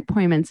forgiving rent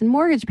payments and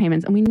mortgage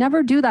payments. And we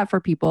never do that for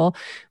people,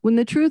 when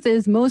the truth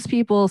is most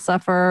people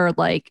suffer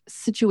like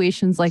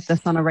situations like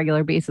this on a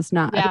regular basis,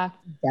 not an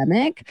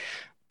epidemic,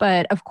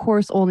 but of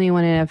course, only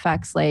when it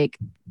affects like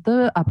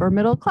the upper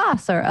middle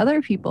class or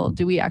other people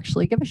do we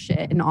actually give a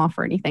shit and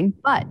offer anything.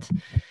 But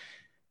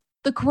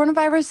the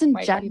coronavirus in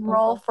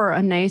general for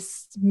a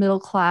nice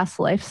middle class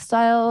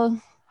lifestyle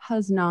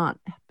has not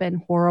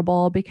been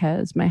horrible,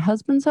 because my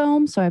husband's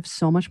home. So I have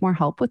so much more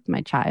help with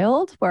my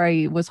child, where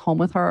I was home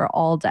with her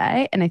all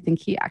day. And I think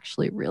he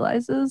actually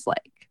realizes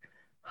like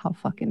how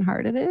fucking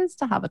hard it is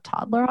to have a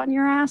toddler on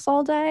your ass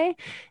all day.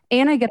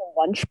 And I get a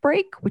lunch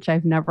break, which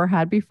I've never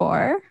had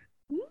before.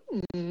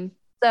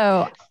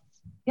 So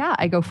yeah,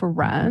 I go for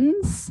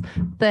runs.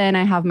 Then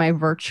I have my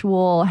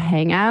virtual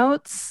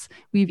hangouts.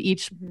 We've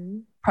each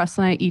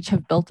Preston and I each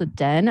have built a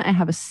den. I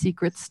have a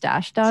secret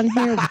stash down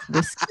here with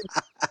whiskey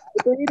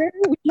vibrator.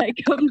 I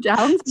come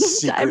down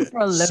sometimes for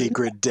a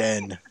secret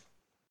den.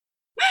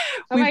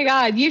 Oh my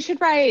God, you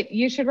should write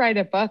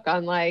a book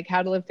on like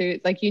how to live through.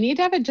 Like, you need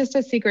to have just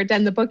a secret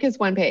den. The book is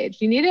one page.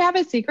 You need to have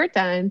a secret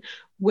den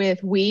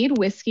with weed,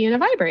 whiskey, and a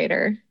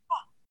vibrator.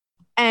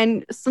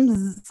 And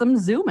some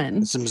zoom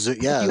in. Some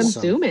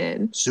zoom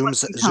in.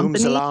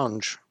 Zooms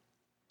lounge.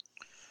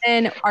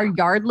 And our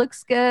yard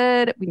looks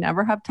good. We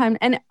never have time.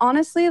 And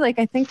honestly, like,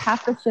 I think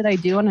half the shit I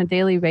do on a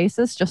daily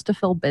basis just to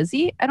feel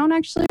busy, I don't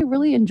actually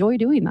really enjoy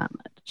doing that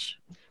much.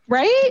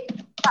 Right?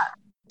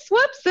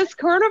 Whoops, this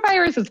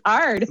coronavirus is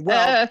hard.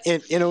 Well,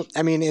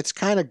 it's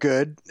kind of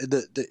good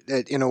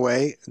in a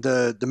way.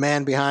 The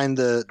man behind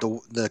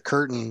the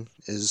curtain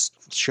is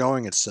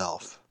showing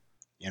itself,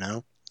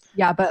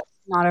 Yeah, but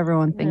not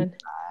everyone thinks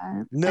that.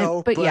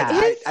 No, but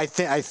yeah, I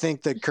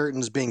think the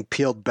curtain's being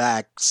peeled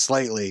back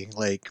slightly.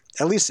 Like,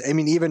 at least,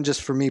 even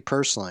just for me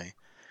personally,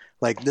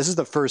 like, this is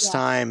the first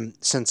time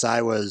since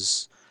I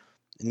was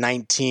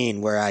 19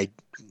 where I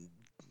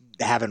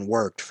haven't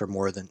worked for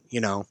more than,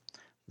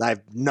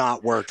 I've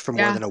not worked for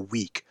more than a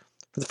week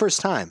for the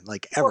first time,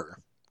 like, ever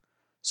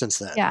since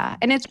then. Yeah,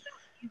 and it's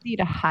really easy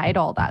to hide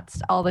all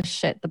the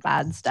shit, the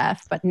bad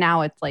stuff, but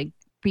now it's like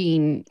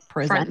being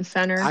presented front and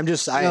center.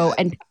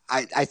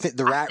 I think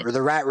the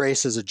rat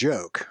race is a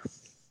joke.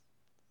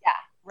 Yeah,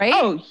 right.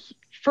 Oh,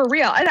 for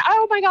real. And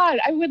oh my God,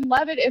 I would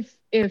love it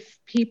if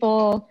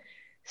people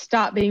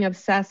stop being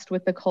obsessed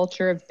with the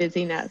culture of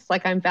busyness.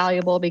 Like, I'm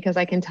valuable because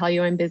I can tell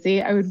you I'm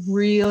busy. I would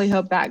really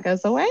hope that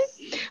goes away.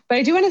 But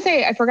I do want to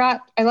say, I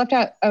left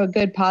out a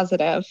good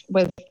positive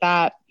with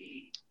that.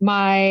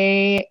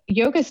 My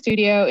yoga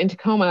studio in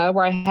Tacoma,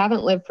 where I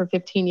haven't lived for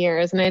 15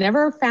 years, and I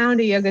never found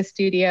a yoga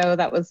studio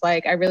that was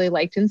like I really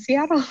liked in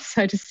Seattle,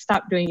 so I just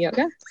stopped doing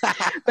yoga.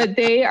 But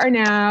they're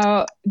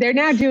now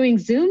doing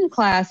Zoom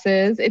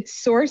classes. It's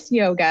Source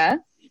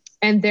Yoga,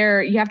 and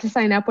you have to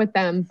sign up with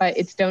them, but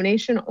it's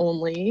donation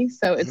only,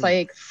 so it's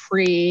like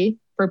free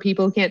for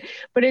people who can't.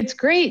 But it's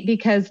great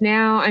because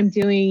now I'm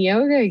doing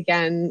yoga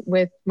again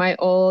with my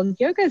old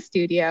yoga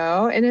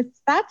studio, and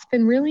that's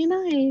been really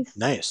nice.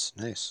 Nice.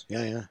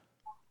 Yeah.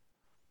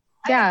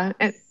 Yeah.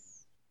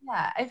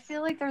 I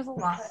feel like there's a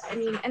lot.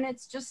 And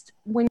it's just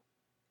when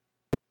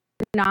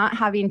you're not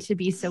having to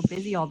be so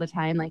busy all the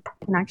time, like,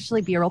 you can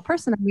actually be a real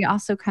person. And we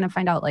also kind of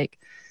find out like,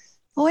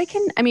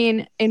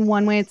 in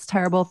one way it's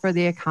terrible for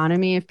the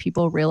economy if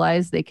people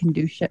realize they can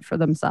do shit for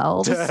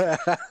themselves.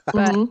 But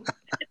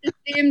at the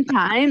same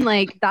time,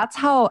 like, that's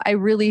how I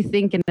really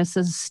think in a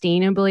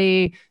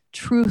sustainably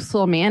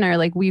truthful manner,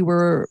 like, we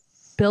were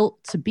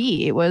built to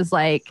be. It was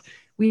like,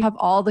 we have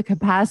all the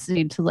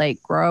capacity to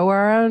like grow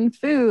our own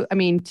food.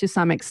 To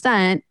some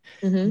extent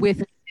with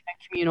in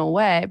a communal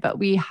way, but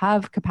we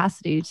have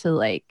capacity to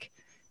like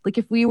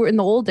if we were in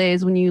the old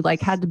days when you like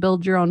had to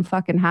build your own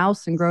fucking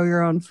house and grow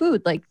your own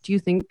food, like, do you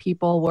think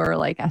people were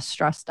like as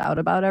stressed out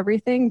about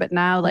everything? But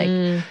now, like,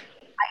 I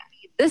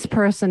need this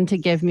person to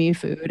give me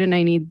food, and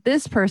I need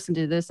this person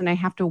to do this, and I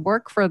have to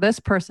work for this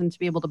person to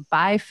be able to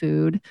buy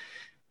food.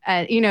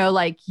 And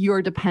like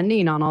you're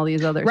depending on all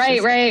these other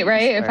right.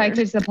 If I or-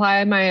 could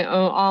supply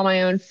all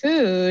my own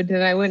food,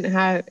 then I wouldn't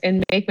have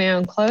and make my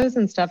own clothes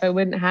and stuff. I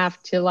wouldn't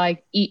have to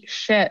like eat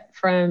shit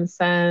from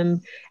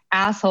some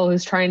asshole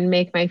who's trying to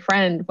make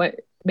friends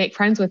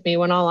with me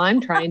when all I'm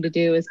trying to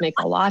do is make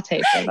a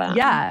latte for them.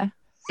 Yeah,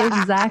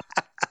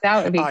 exactly.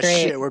 That would be Oh great.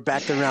 shit, we're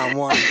back to round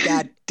one.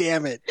 God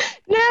damn it.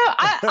 No,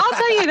 I'll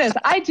tell you this.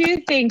 I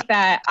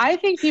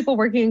think people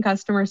working in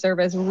customer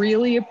service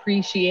really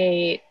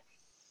appreciate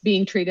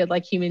being treated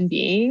like human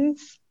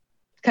beings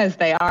because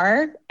they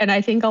are. And I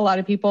think a lot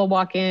of people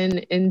walk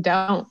in and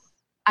don't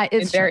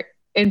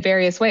in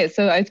various ways.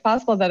 So it's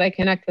possible that I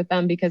connect with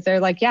them because they're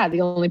like, yeah,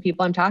 the only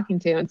people I'm talking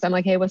to. And so I'm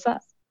like, hey, what's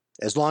up?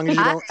 As long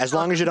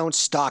as you don't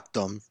stalk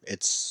them,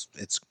 it's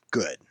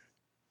good.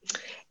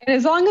 And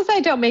as long as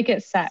I don't make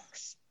it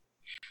sex.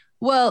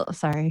 Well,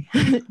 sorry.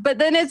 But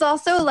then it's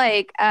also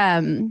like,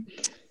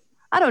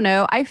 I don't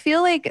know. I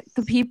feel like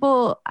the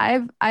people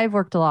I've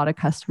worked a lot of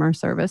customer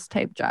service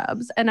type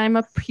jobs and I'm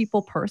a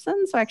people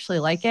person. So I actually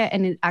like it.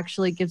 And it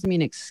actually gives me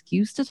an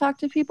excuse to talk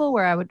to people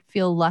where I would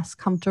feel less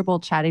comfortable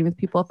chatting with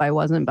people if I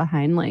wasn't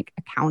behind like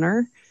a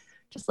counter,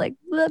 just like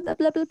blah, blah,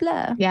 blah, blah,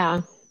 blah.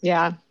 Yeah.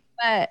 Yeah.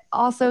 But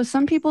also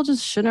some people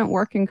just shouldn't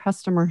work in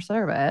customer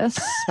service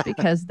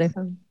because they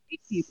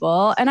hate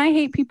people. And I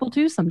hate people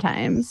too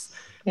sometimes.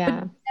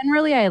 Yeah. But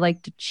generally I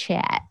like to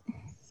chat.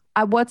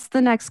 What's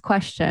the next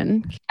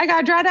question? I got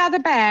to draw it out of the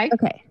bag.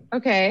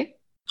 Okay.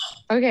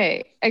 I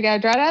got to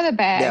draw it out of the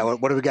bag. Yeah,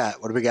 what do we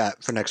got? What do we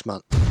got for next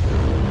month?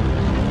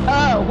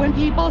 Oh, when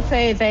people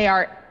say they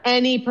are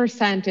any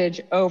percentage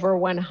over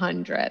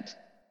 100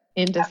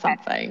 into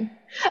something.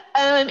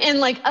 In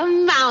like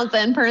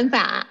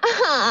 1,000%.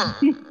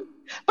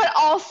 But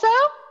also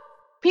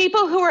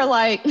people who are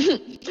like,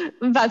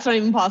 that's not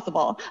even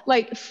possible.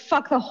 Like,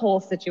 fuck the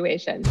whole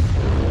situation.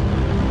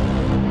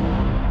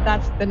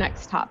 That's the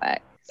next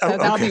topic. So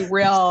that'll be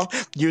real.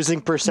 Using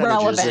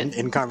percentages relevant.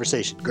 in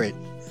conversation. Great.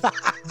 No.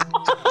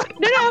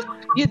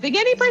 You think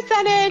any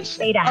percentage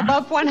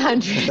above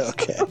 100.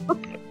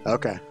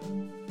 Okay.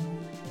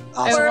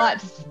 Awesome.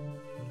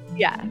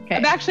 Yeah. Okay.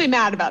 I'm actually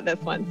mad about this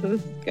one, so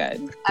this is good.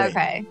 Great.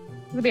 Okay.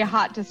 This will be a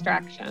hot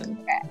distraction.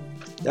 Okay.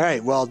 All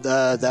right. Well,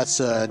 that's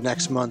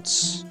next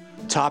month's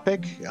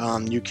topic.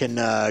 You can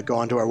go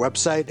onto our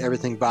website,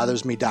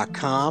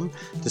 everythingbothersme.com,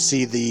 to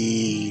see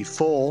the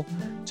full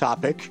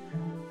topic.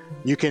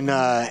 You can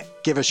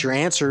give us your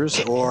answers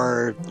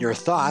or your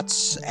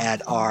thoughts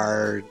at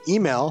our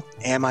email,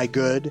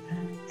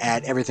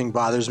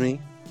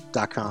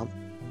 amigood@everythingbothersme.com.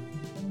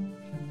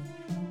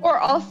 Or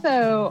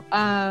also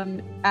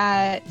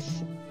at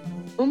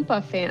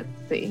Oompa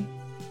Fancy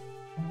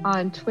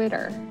on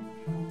Twitter.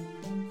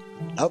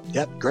 Oh,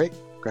 yep. Great.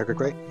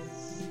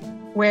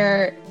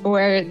 Where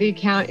the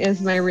account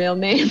is my real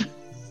name.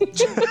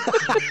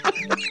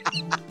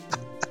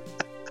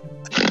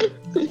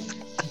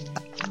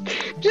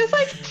 Just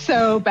like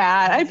so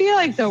bad. I'd be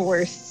like the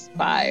worst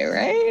spy,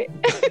 right?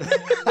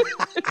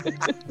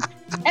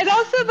 and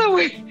also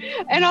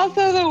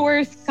the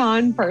worst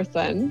con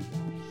person.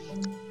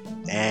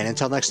 And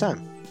until next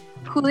time.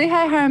 Cooley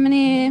High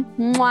Harmony.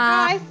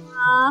 Mwah.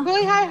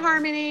 Cooley High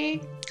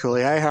Harmony.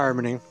 Cooley High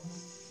Harmony.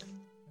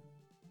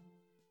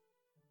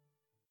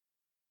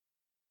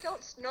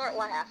 Don't snort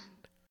laugh.